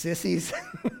 you sissies.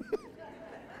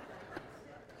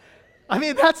 I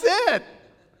mean, that's it.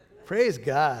 Praise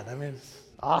God. I mean, it's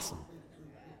awesome.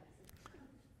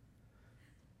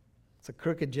 It's a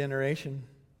crooked generation.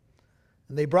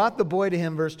 And they brought the boy to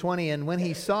him, verse 20, and when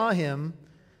he saw him,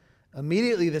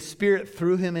 immediately the Spirit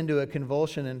threw him into a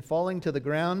convulsion, and falling to the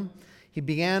ground, he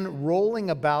began rolling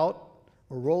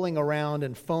around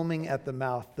and foaming at the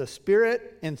mouth. The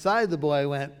spirit inside the boy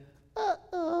went,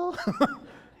 uh-oh.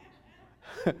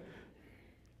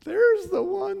 There's the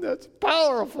one that's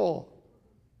powerful.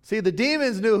 See, the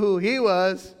demons knew who he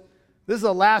was. This is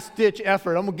a last-ditch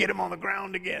effort. I'm going to get him on the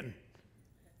ground again.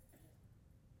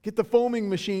 Get the foaming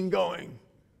machine going.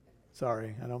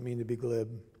 Sorry, I don't mean to be glib.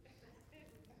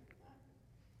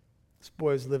 This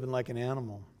boy's living like an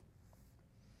animal.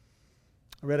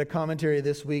 I read a commentary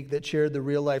this week that shared the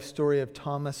real-life story of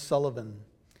Thomas Sullivan,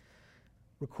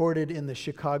 recorded in the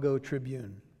Chicago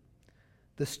Tribune.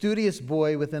 The studious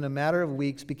boy, within a matter of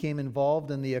weeks, became involved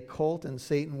in the occult and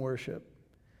Satan worship.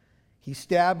 He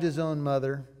stabbed his own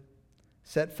mother,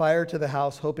 set fire to the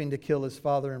house, hoping to kill his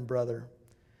father and brother,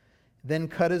 then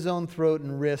cut his own throat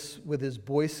and wrists with his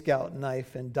Boy Scout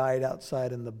knife and died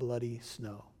outside in the bloody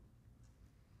snow.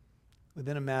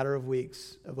 Within a matter of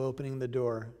weeks of opening the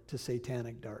door to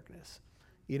satanic darkness.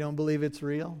 You don't believe it's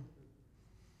real?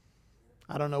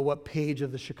 I don't know what page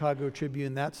of the Chicago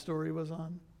Tribune that story was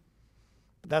on,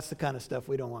 but that's the kind of stuff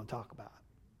we don't want to talk about.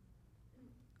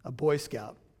 A Boy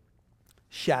Scout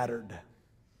shattered.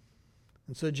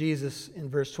 And so Jesus, in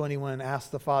verse 21,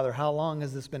 asked the Father, "How long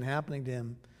has this been happening to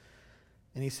him?"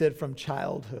 And he said, "From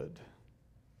childhood."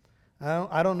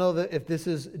 I don't know if this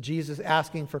is Jesus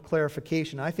asking for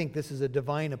clarification. I think this is a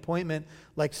divine appointment,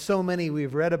 like so many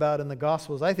we've read about in the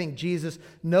Gospels. I think Jesus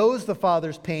knows the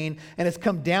Father's pain and has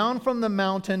come down from the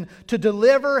mountain to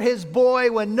deliver his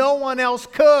boy when no one else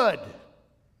could.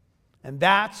 And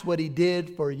that's what he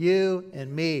did for you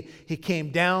and me. He came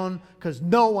down because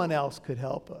no one else could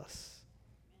help us.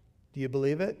 Do you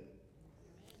believe it?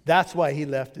 That's why he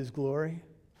left his glory.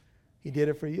 He did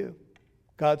it for you.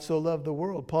 God so loved the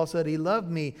world. Paul said he loved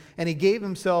me and he gave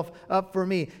himself up for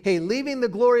me. Hey, leaving the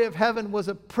glory of heaven was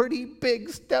a pretty big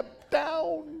step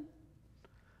down.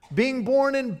 Being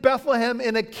born in Bethlehem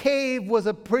in a cave was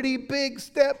a pretty big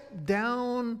step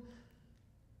down.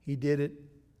 He did it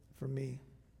for me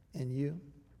and you.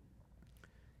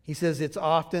 He says it's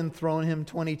often thrown him,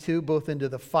 22, both into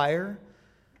the fire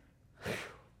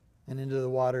and into the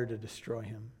water to destroy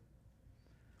him.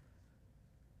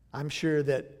 I'm sure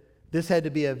that this had to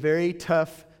be a very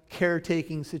tough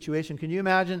caretaking situation. Can you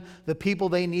imagine the people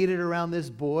they needed around this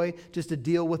boy just to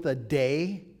deal with a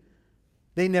day?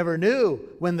 They never knew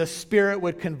when the Spirit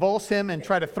would convulse him and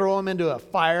try to throw him into a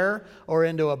fire or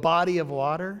into a body of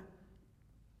water.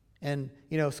 And,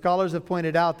 scholars have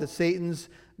pointed out that Satan's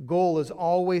goal is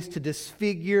always to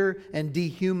disfigure and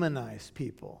dehumanize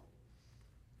people.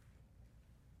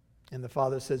 And the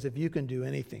Father says, if you can do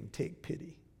anything, take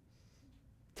pity.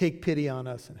 Take pity on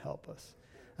us and help us.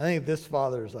 I think this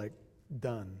father is like,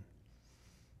 done.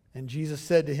 And Jesus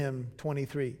said to him,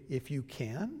 23, if you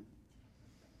can,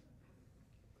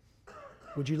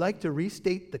 would you like to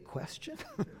restate the question?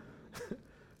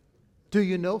 Do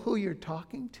you know who you're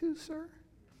talking to, sir?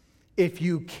 If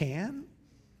you can.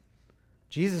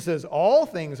 Jesus says all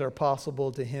things are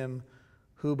possible to him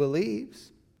who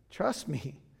believes. Trust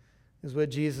me, is what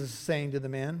Jesus is saying to the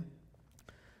man.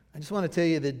 I just want to tell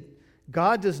you that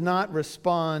God does not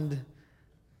respond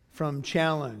from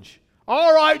challenge.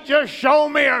 All right, just show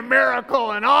me a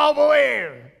miracle and I'll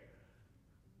believe.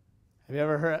 Have you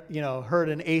ever heard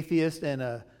an atheist and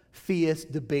a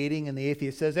theist debating, and the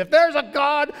atheist says, if there's a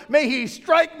God, may he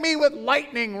strike me with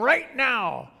lightning right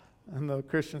now. And the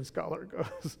Christian scholar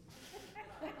goes,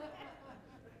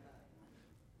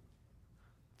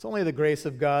 it's only the grace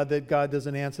of God that God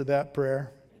doesn't answer that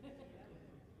prayer.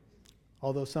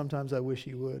 Although sometimes I wish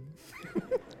he would.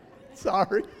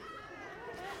 Sorry.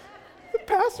 The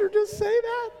pastor just say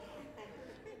that?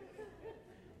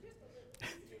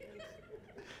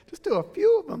 Just do a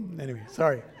few of them. Anyway,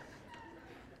 sorry.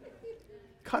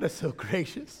 God is so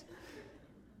gracious.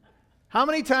 How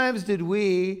many times did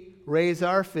we raise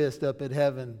our fist up at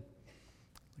heaven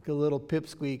like a little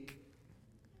pipsqueak?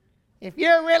 If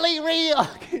you're really real.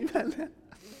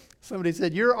 Somebody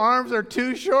said, your arms are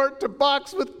too short to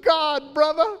box with God,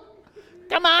 brother.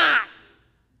 Come on.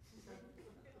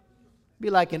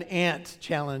 Be like an ant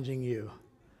challenging you.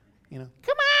 Come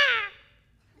on.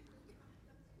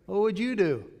 What would you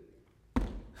do?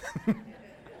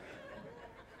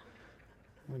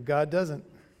 Well, God doesn't.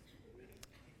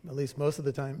 At least most of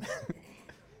the time.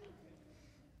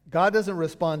 God doesn't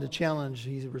respond to challenge.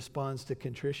 He responds to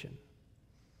contrition.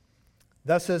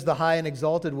 Thus says the high and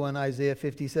exalted one, Isaiah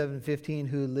 57:15,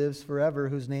 who lives forever,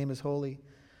 whose name is holy.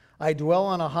 I dwell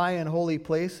on a high and holy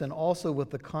place, and also with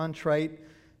the contrite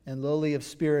and lowly of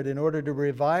spirit, in order to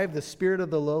revive the spirit of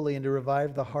the lowly and to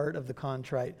revive the heart of the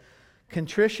contrite.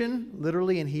 Contrition,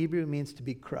 literally in Hebrew, means to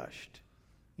be crushed.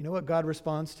 You know what God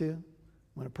responds to?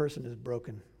 When a person is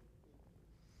broken.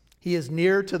 He is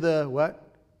near to the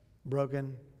what?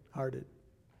 Broken hearted.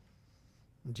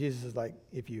 And Jesus is like,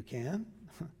 if you can.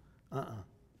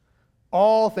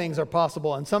 All things are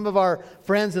possible. And some of our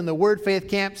friends in the Word Faith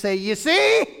camp say, you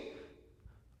see?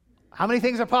 How many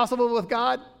things are possible with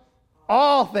God?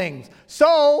 All things.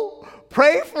 So,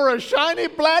 pray for a shiny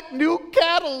black new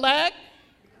Cadillac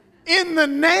in the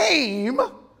name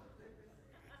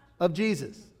of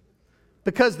Jesus.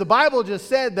 Because the Bible just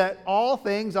said that all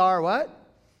things are what?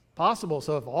 Possible.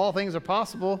 So if all things are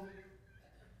possible,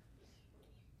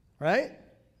 right?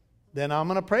 Then I'm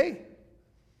going to pray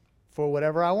for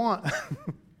whatever I want.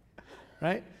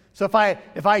 Right? So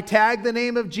if I tag the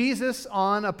name of Jesus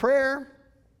on a prayer,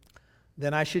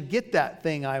 then I should get that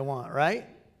thing I want, right?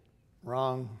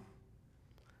 Wrong.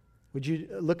 Would you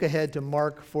look ahead to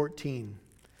Mark 14?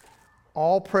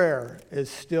 All prayer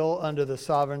is still under the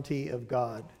sovereignty of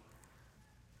God.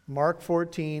 Mark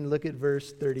 14, look at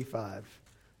verse 35.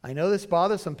 I know this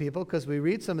bothers some people because we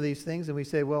read some of these things and we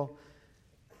say, well,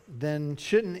 then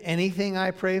shouldn't anything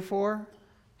I pray for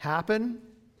happen?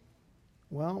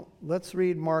 Well, let's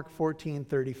read Mark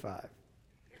 14:35.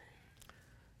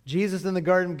 Jesus in the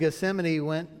Garden of Gethsemane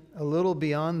went a little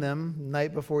beyond them. The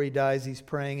night before he dies, he's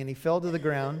praying, and he fell to the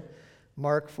ground,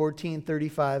 Mark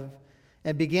 14:35,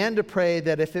 and began to pray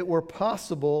that if it were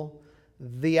possible,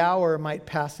 the hour might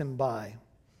pass him by.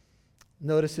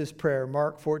 Notice his prayer,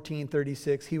 Mark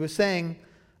 14:36. He was saying,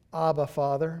 Abba,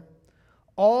 Father,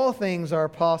 all things are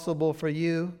possible for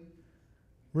you.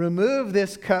 Remove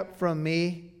this cup from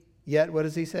me, yet what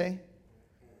does he say?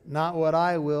 Not what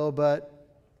I will, but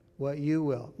what you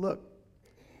will. Look,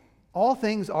 all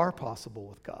things are possible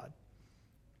with God,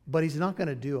 but he's not going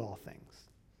to do all things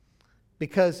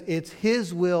because it's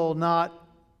his will, not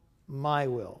my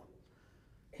will.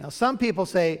 Now, some people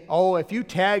say, oh, if you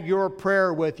tag your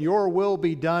prayer with your will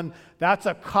be done, that's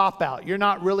a cop-out. You're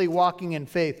not really walking in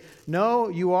faith. No,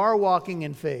 you are walking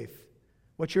in faith.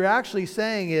 What you're actually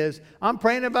saying is, I'm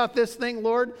praying about this thing,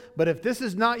 Lord, but if this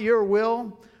is not your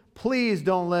will, please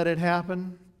don't let it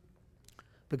happen,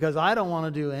 because I don't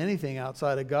want to do anything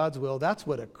outside of God's will. That's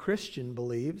what a Christian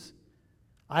believes.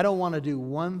 I don't want to do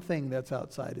one thing that's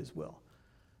outside his will.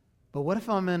 But what if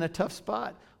I'm in a tough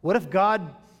spot? What if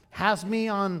God has me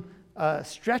on a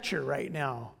stretcher right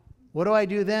now? What do I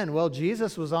do then? Well,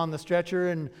 Jesus was on the stretcher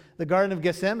in the Garden of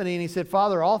Gethsemane, and he said,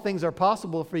 Father, all things are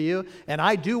possible for you, and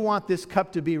I do want this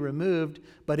cup to be removed,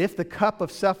 but if the cup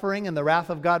of suffering and the wrath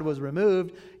of God was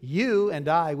removed, you and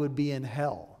I would be in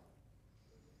hell.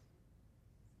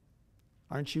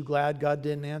 Aren't you glad God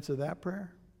didn't answer that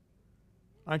prayer?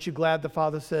 Aren't you glad the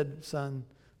Father said, Son,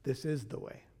 this is the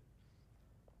way?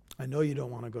 I know you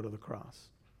don't want to go to the cross.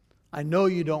 I know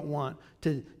you don't want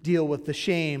to deal with the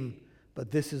shame, but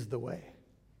this is the way.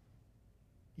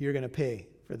 You're going to pay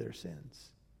for their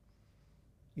sins.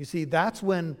 You see, that's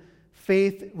when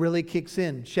faith really kicks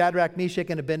in. Shadrach, Meshach,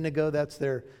 and Abednego, that's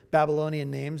their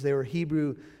Babylonian names. They were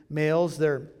Hebrew males.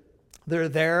 They're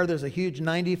there. There's a huge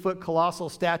 90-foot colossal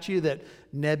statue that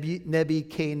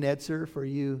Nebuchadnezzar, for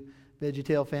you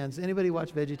VeggieTale fans. Anybody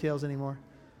watch VeggieTales anymore?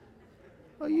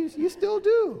 Oh, you still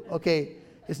do. Okay,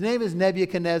 his name is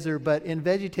Nebuchadnezzar, but in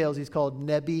VeggieTales he's called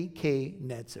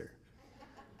Nebuchadnezzar.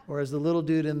 Or as the little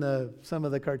dude in some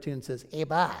of the cartoons says, hey,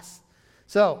 boss.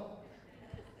 So,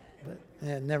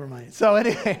 never mind. So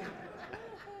anyway,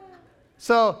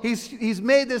 so he's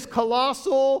made this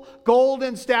colossal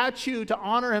golden statue to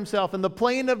honor himself. In the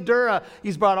plain of Dura,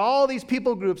 he's brought all these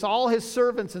people groups, all his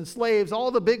servants and slaves,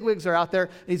 all the bigwigs are out there.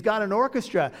 And he's got an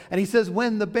orchestra. And he says,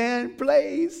 when the band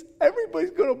plays,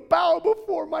 everybody's going to bow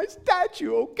before my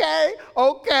statue, okay?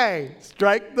 Okay,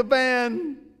 strike the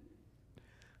band.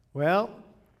 Well,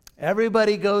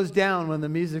 everybody goes down when the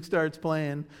music starts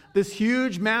playing. This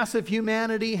huge, massive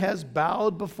humanity has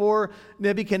bowed before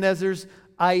Nebuchadnezzar's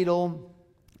idol,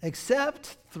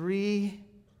 except 3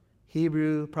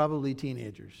 Hebrew, probably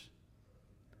teenagers.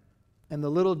 And the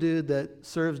little dude that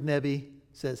serves Nebi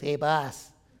says, hey,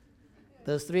 boss,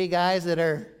 those 3 guys that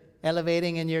are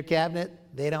elevating in your cabinet,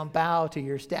 they don't bow to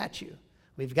your statue.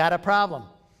 We've got a problem.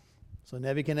 So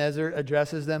Nebuchadnezzar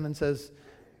addresses them and says,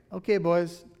 okay,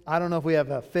 boys, I don't know if we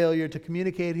have a failure to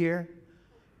communicate here.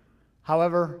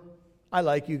 However, I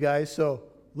like you guys, so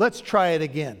let's try it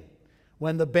again.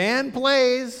 When the band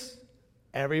plays,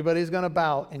 everybody's going to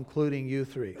bow, including you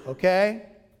 3, okay?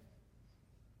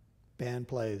 Band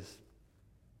plays.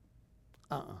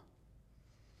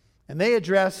 And they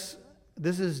address,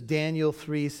 this is Daniel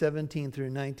 3:17 through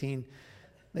 19.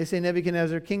 They say,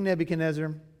 Nebuchadnezzar, King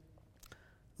Nebuchadnezzar,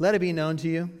 let it be known to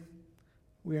you,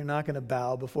 we are not going to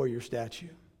bow before your statue.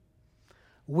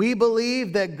 We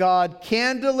believe that God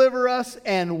can deliver us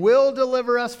and will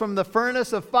deliver us from the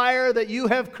furnace of fire that you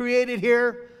have created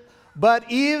here. But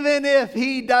even if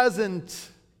he doesn't,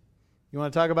 you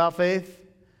want to talk about faith?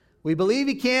 We believe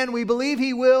he can, we believe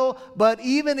he will, but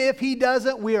even if he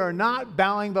doesn't, we are not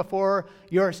bowing before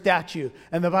your statue.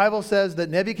 And the Bible says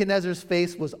that Nebuchadnezzar's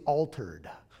face was altered.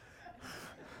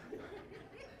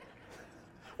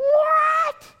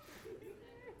 What?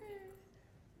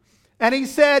 And he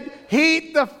said,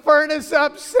 heat the furnace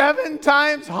up 7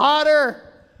 times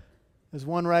hotter. As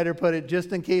one writer put it,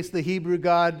 just in case the Hebrew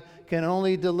God can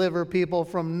only deliver people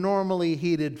from normally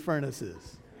heated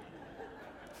furnaces.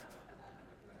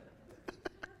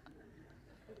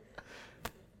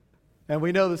 And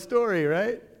we know the story,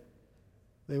 right?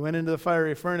 They went into the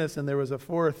fiery furnace and there was a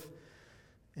 4th.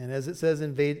 And as it says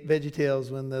in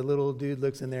VeggieTales, when the little dude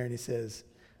looks in there and he says,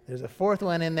 there's a 4th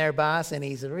one in there, boss, and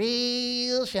he's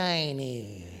real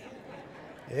shiny.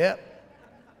 Yep.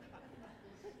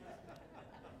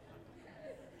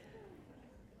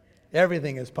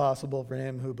 Everything is possible for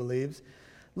him who believes.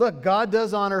 Look, God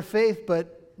does honor faith,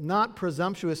 but not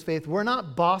presumptuous faith. We're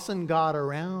not bossing God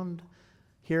around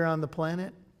here on the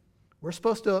planet. We're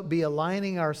supposed to be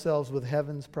aligning ourselves with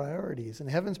heaven's priorities. And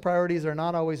heaven's priorities are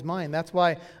not always mine. That's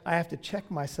why I have to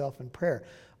check myself in prayer.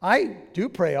 I do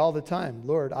pray all the time.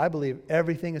 Lord, I believe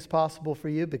everything is possible for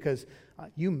you because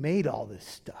you made all this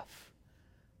stuff.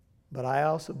 But I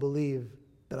also believe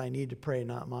that I need to pray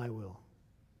not my will,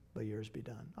 but yours be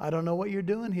done. I don't know what you're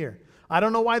doing here. I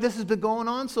don't know why this has been going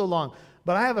on so long,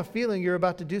 but I have a feeling you're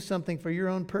about to do something for your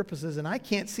own purposes, and I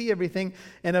can't see everything.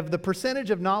 And of the percentage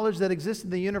of knowledge that exists in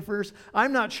the universe,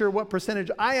 I'm not sure what percentage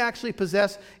I actually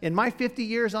possess in my 50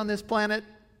 years on this planet,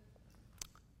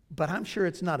 but I'm sure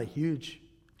it's not a huge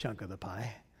chunk of the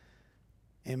pie.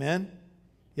 Amen?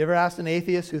 You ever asked an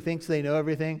atheist who thinks they know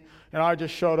everything? And I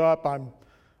just showed up,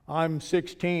 I'm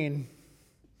 16.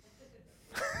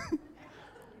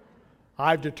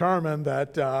 I've determined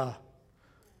that,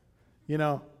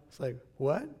 it's like,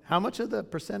 what? How much of the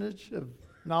percentage of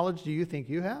knowledge do you think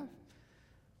you have?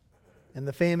 And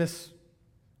the famous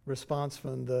response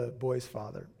from the boy's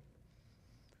father.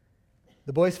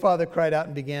 The boy's father cried out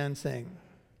and began saying,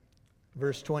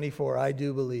 verse 24, I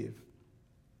do believe.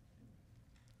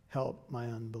 Help my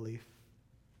unbelief.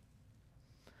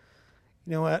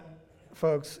 You know what,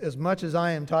 folks? As much as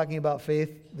I am talking about faith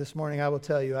this morning, I will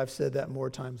tell you I've said that more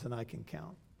times than I can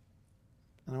count.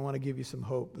 And I want to give you some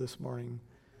hope this morning.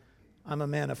 I'm a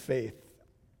man of faith,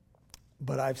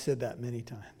 but I've said that many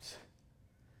times.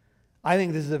 I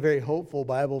think this is a very hopeful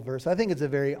Bible verse. I think it's a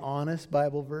very honest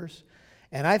Bible verse.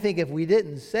 And I think if we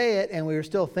didn't say it and we were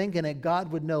still thinking it,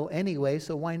 God would know anyway,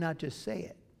 so why not just say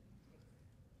it?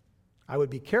 I would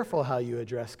be careful how you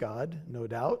address God, no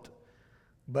doubt.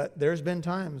 But there's been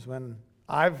times when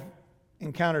I've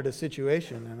encountered a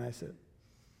situation and I said,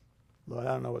 Lord,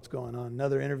 I don't know what's going on.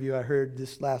 Another interview I heard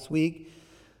this last week,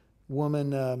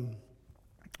 woman,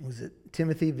 was it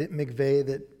Timothy McVeigh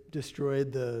that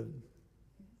destroyed the,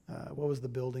 what was the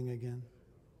building again?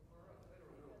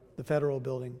 The federal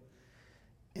building.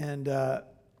 And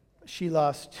she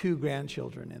lost 2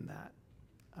 grandchildren in that.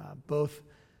 Both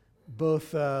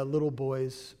little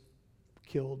boys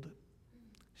killed.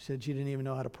 She said she didn't even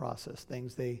know how to process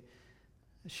things.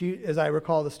 She, as I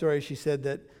recall the story, she said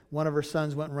that one of her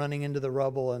sons went running into the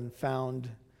rubble and found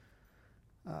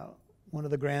one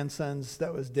of the grandsons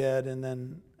that was dead, and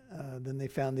then they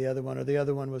found the other one, or the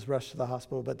other one was rushed to the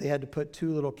hospital, but they had to put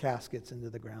 2 little caskets into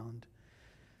the ground.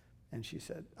 And she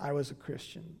said, I was a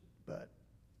Christian, but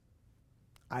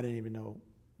I didn't even know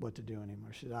what to do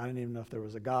anymore. She said, I didn't even know if there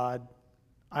was a God.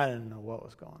 I didn't know what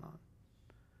was going on.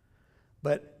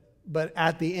 But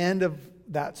at the end of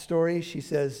that story, she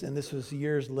says, and this was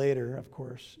years later, of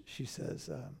course, she says,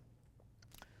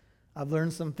 I've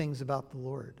learned some things about the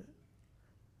Lord.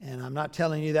 And I'm not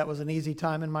telling you that was an easy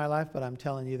time in my life, but I'm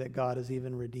telling you that God has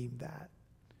even redeemed that.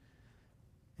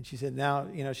 And she said now,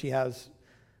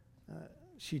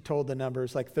 she told the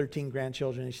numbers, like 13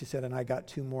 grandchildren, and she said, and I got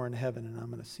 2 more in heaven, and I'm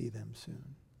going to see them soon.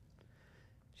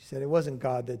 She said, it wasn't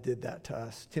God that did that to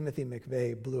us. Timothy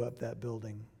McVeigh blew up that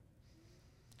building.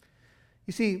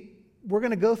 You see, we're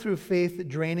going to go through faith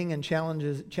draining and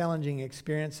challenging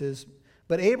experiences,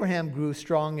 but Abraham grew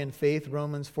strong in faith,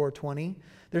 Romans 4:20.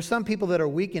 There's some people that are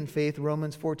weak in faith,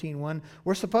 Romans 14:1.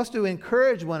 We're supposed to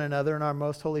encourage one another in our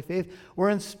most holy faith.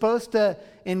 We're supposed to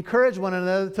encourage one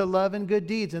another to love and good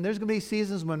deeds. And there's going to be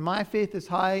seasons when my faith is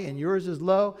high and yours is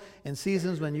low, and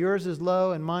seasons when yours is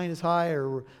low and mine is high,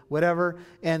 or whatever.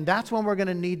 And that's when we're going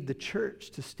to need the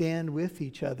church to stand with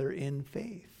each other in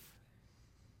faith.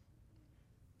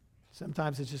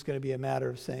 Sometimes it's just going to be a matter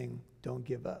of saying, don't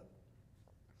give up.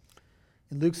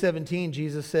 In Luke 17,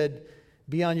 Jesus said,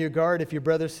 be on your guard. If your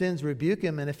brother sins, rebuke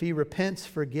him. And if he repents,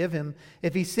 forgive him.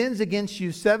 If he sins against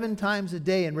you 7 times a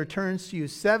day and returns to you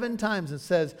 7 times and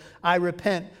says, I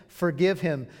repent, forgive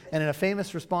him. And in a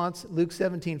famous response, Luke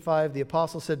 17:5, the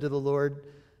apostle said to the Lord,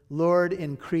 Lord,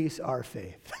 increase our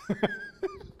faith.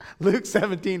 Luke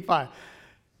 17:5.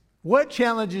 What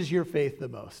challenges your faith the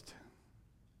most?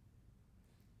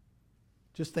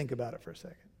 Just think about it for a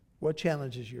second. What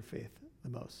challenges your faith the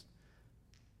most?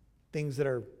 Things that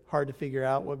are hard to figure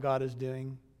out what God is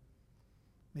doing.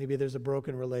 Maybe there's a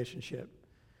broken relationship.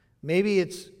 Maybe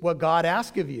it's what God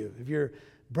asks of you. If your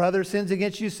brother sins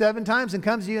against you 7 times and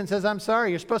comes to you and says, I'm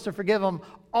sorry, you're supposed to forgive him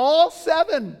all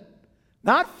 7.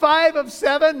 Not 5 of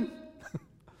 7.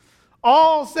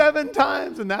 All 7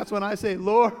 times. And that's when I say,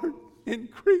 Lord,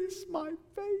 increase my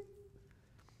faith.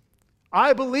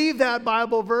 I believe that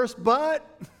Bible verse,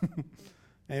 but,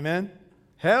 amen,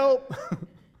 help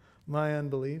my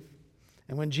unbelief.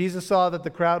 And when Jesus saw that the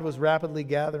crowd was rapidly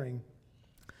gathering,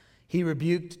 he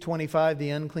rebuked, 25,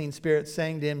 the unclean spirit,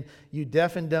 saying to him, you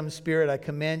deaf and dumb spirit, I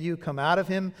command you, come out of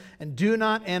him and do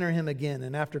not enter him again.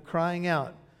 And after crying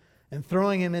out and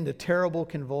throwing him into terrible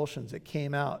convulsions, it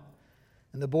came out.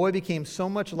 And the boy became so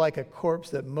much like a corpse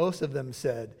that most of them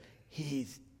said,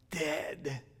 he's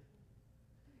dead.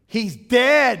 He's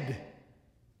dead.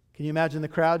 Can you imagine the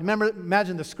crowd?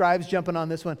 Imagine the scribes jumping on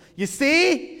this one. You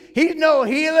see? He's no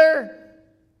healer.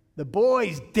 The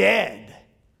boy's dead. Can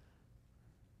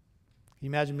you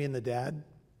imagine being the dad?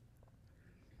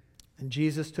 And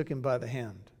Jesus took him by the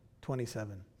hand,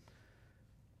 27.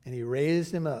 And he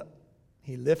raised him up.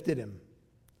 He lifted him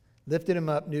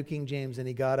up, New King James, and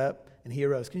he got up and he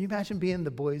arose. Can you imagine being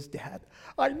the boy's dad?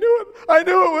 I knew it was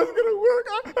going to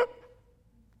work.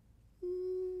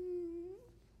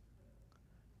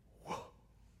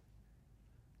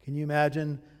 Can you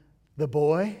imagine the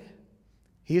boy?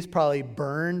 He's probably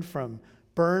burned from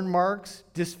burn marks,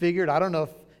 disfigured. I don't know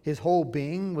if his whole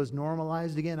being was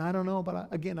normalized again. I don't know, but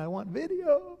I want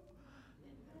video.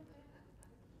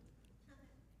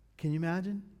 Can you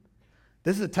imagine?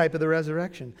 This is a type of the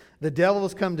resurrection. The devil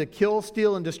has come to kill,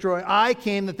 steal, and destroy. I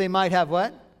came that they might have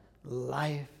what?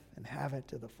 Life, and have it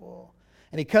to the full.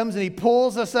 And he comes and he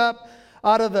pulls us up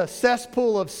out of the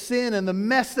cesspool of sin and the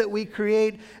mess that we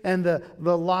create and the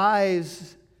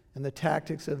lies and the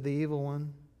tactics of the evil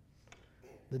one.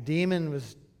 The demon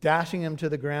was dashing him to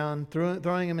the ground,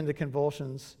 throwing him into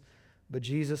convulsions. But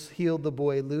Jesus healed the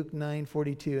boy, Luke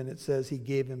 9:42, and it says he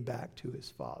gave him back to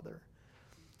his Father.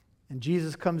 And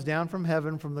Jesus comes down from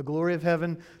heaven, from the glory of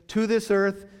heaven, to this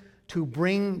earth to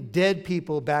bring dead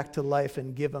people back to life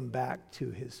and give them back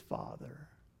to his Father.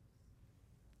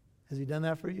 Has he done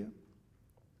that for you?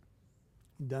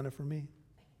 He's done it for me.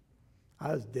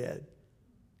 I was dead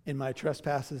in my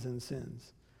trespasses and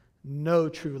sins. No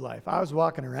true life. I was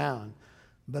walking around,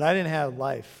 but I didn't have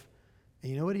life.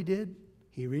 And you know what he did?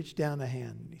 He reached down the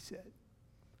hand and he said,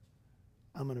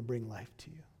 I'm going to bring life to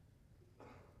you.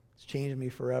 It's changed me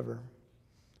forever.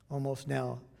 Almost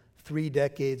now 3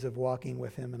 decades of walking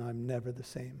with him, and I'm never the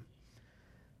same.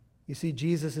 You see,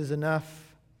 Jesus is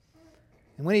enough.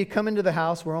 And when you come into the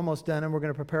house, we're almost done, and we're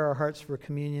going to prepare our hearts for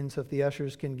communion, so if the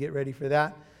ushers can get ready for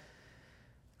that.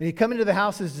 When he come into the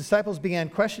house, his disciples began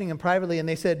questioning him privately, and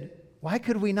they said, why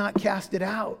could we not cast it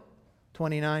out?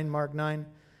 29, Mark 9.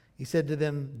 He said to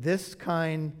them, this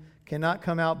kind cannot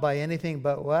come out by anything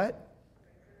but what?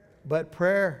 But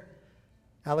prayer.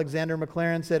 Alexander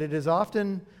McLaren said, it is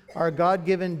often our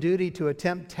God-given duty to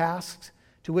attempt tasks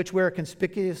to which we are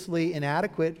conspicuously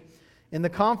inadequate in the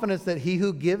confidence that he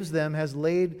who gives them has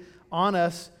laid them on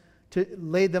us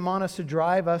to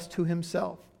drive us to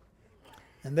himself,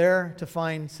 and there to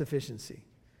find sufficiency.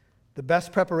 The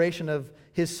best preparation of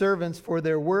his servants for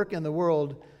their work in the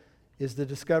world is the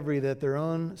discovery that their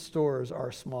own stores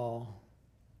are small.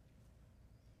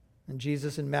 And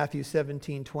Jesus in Matthew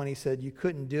 17:20 said, you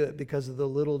couldn't do it because of the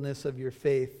littleness of your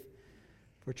faith.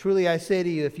 For truly I say to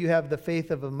you, if you have the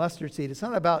faith of a mustard seed, it's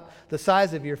not about the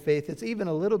size of your faith, it's even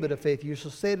a little bit of faith. You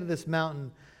shall say to this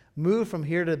mountain, move from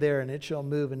here to there, and it shall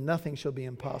move, and nothing shall be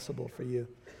impossible for you.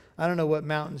 I don't know what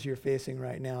mountains you're facing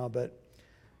right now, but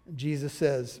Jesus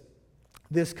says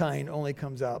this kind only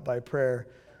comes out by prayer.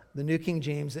 The New King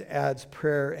James adds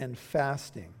prayer and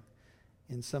fasting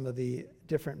in some of the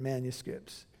different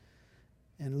manuscripts.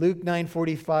 And Luke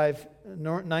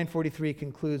 9:43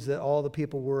 concludes that all the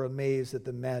people were amazed at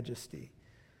the majesty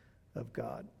of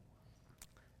God.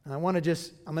 And I'm going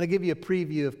to give you a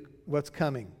preview of what's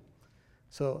coming.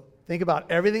 So think about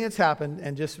everything that's happened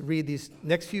and just read these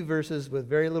next few verses with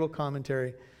very little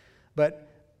commentary. But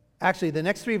actually, the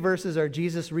next 3 verses are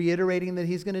Jesus reiterating that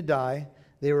he's going to die.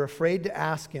 They were afraid to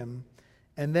ask him.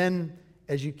 And then,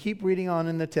 as you keep reading on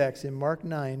in the text, in Mark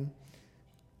 9,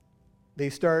 they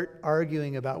start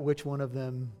arguing about which one of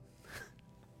them.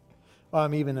 Well,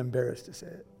 I'm even embarrassed to say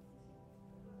it.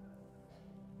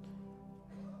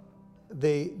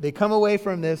 They come away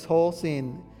from this whole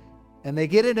scene and they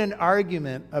get in an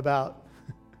argument about,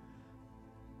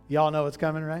 y'all know what's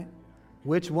coming, right?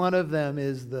 Which one of them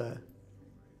is the...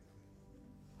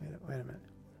 Wait a minute.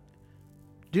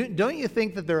 Don't you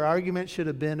think that their argument should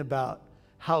have been about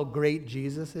how great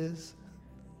Jesus is?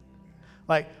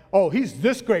 Like, oh, he's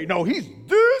this great. No, he's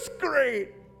this great.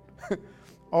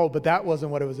 Oh, but that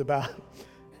wasn't what it was about.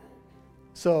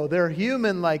 So they're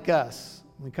human like us.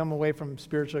 We come away from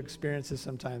spiritual experiences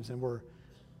sometimes and we're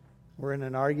in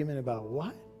an argument about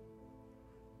what?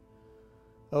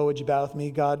 Oh, would you bow with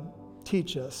me? God,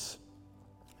 teach us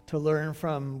to learn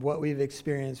from what we've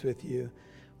experienced with you.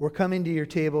 We're coming to your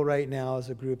table right now as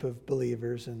a group of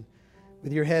believers, and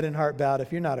with your head and heart bowed,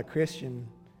 if you're not a Christian,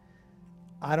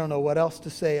 I don't know what else to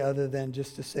say other than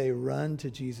just to say, run to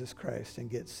Jesus Christ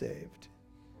and get saved.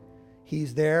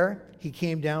 He's there. He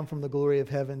came down from the glory of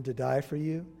heaven to die for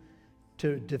you,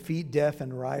 to defeat death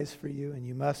and rise for you, and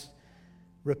you must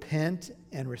repent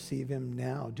and receive him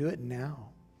now. Do it now.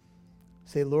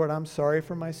 Say, Lord, I'm sorry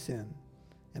for my sin,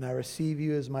 and I receive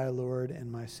you as my Lord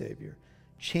and my Savior.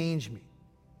 Change me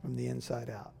from the inside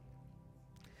out.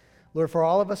 Lord, for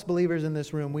all of us believers in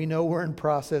this room, we know we're in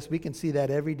process. We can see that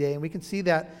every day, and we can see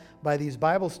that by these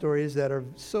Bible stories that are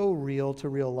so real to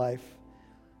real life.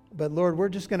 But Lord, we're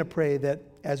just going to pray that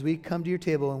as we come to your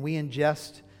table and we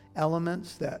ingest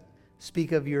elements that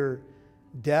speak of your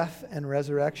death and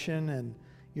resurrection and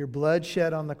your blood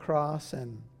shed on the cross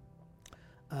and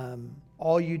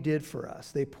all you did for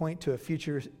us, they point to a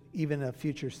future, even a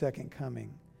future second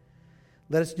coming.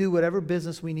 Let us do whatever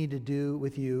business we need to do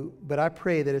with you, but I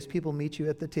pray that as people meet you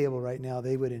at the table right now,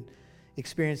 they would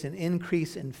experience an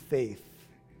increase in faith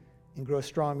and grow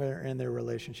stronger in their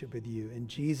relationship with you. In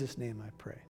Jesus' name I pray.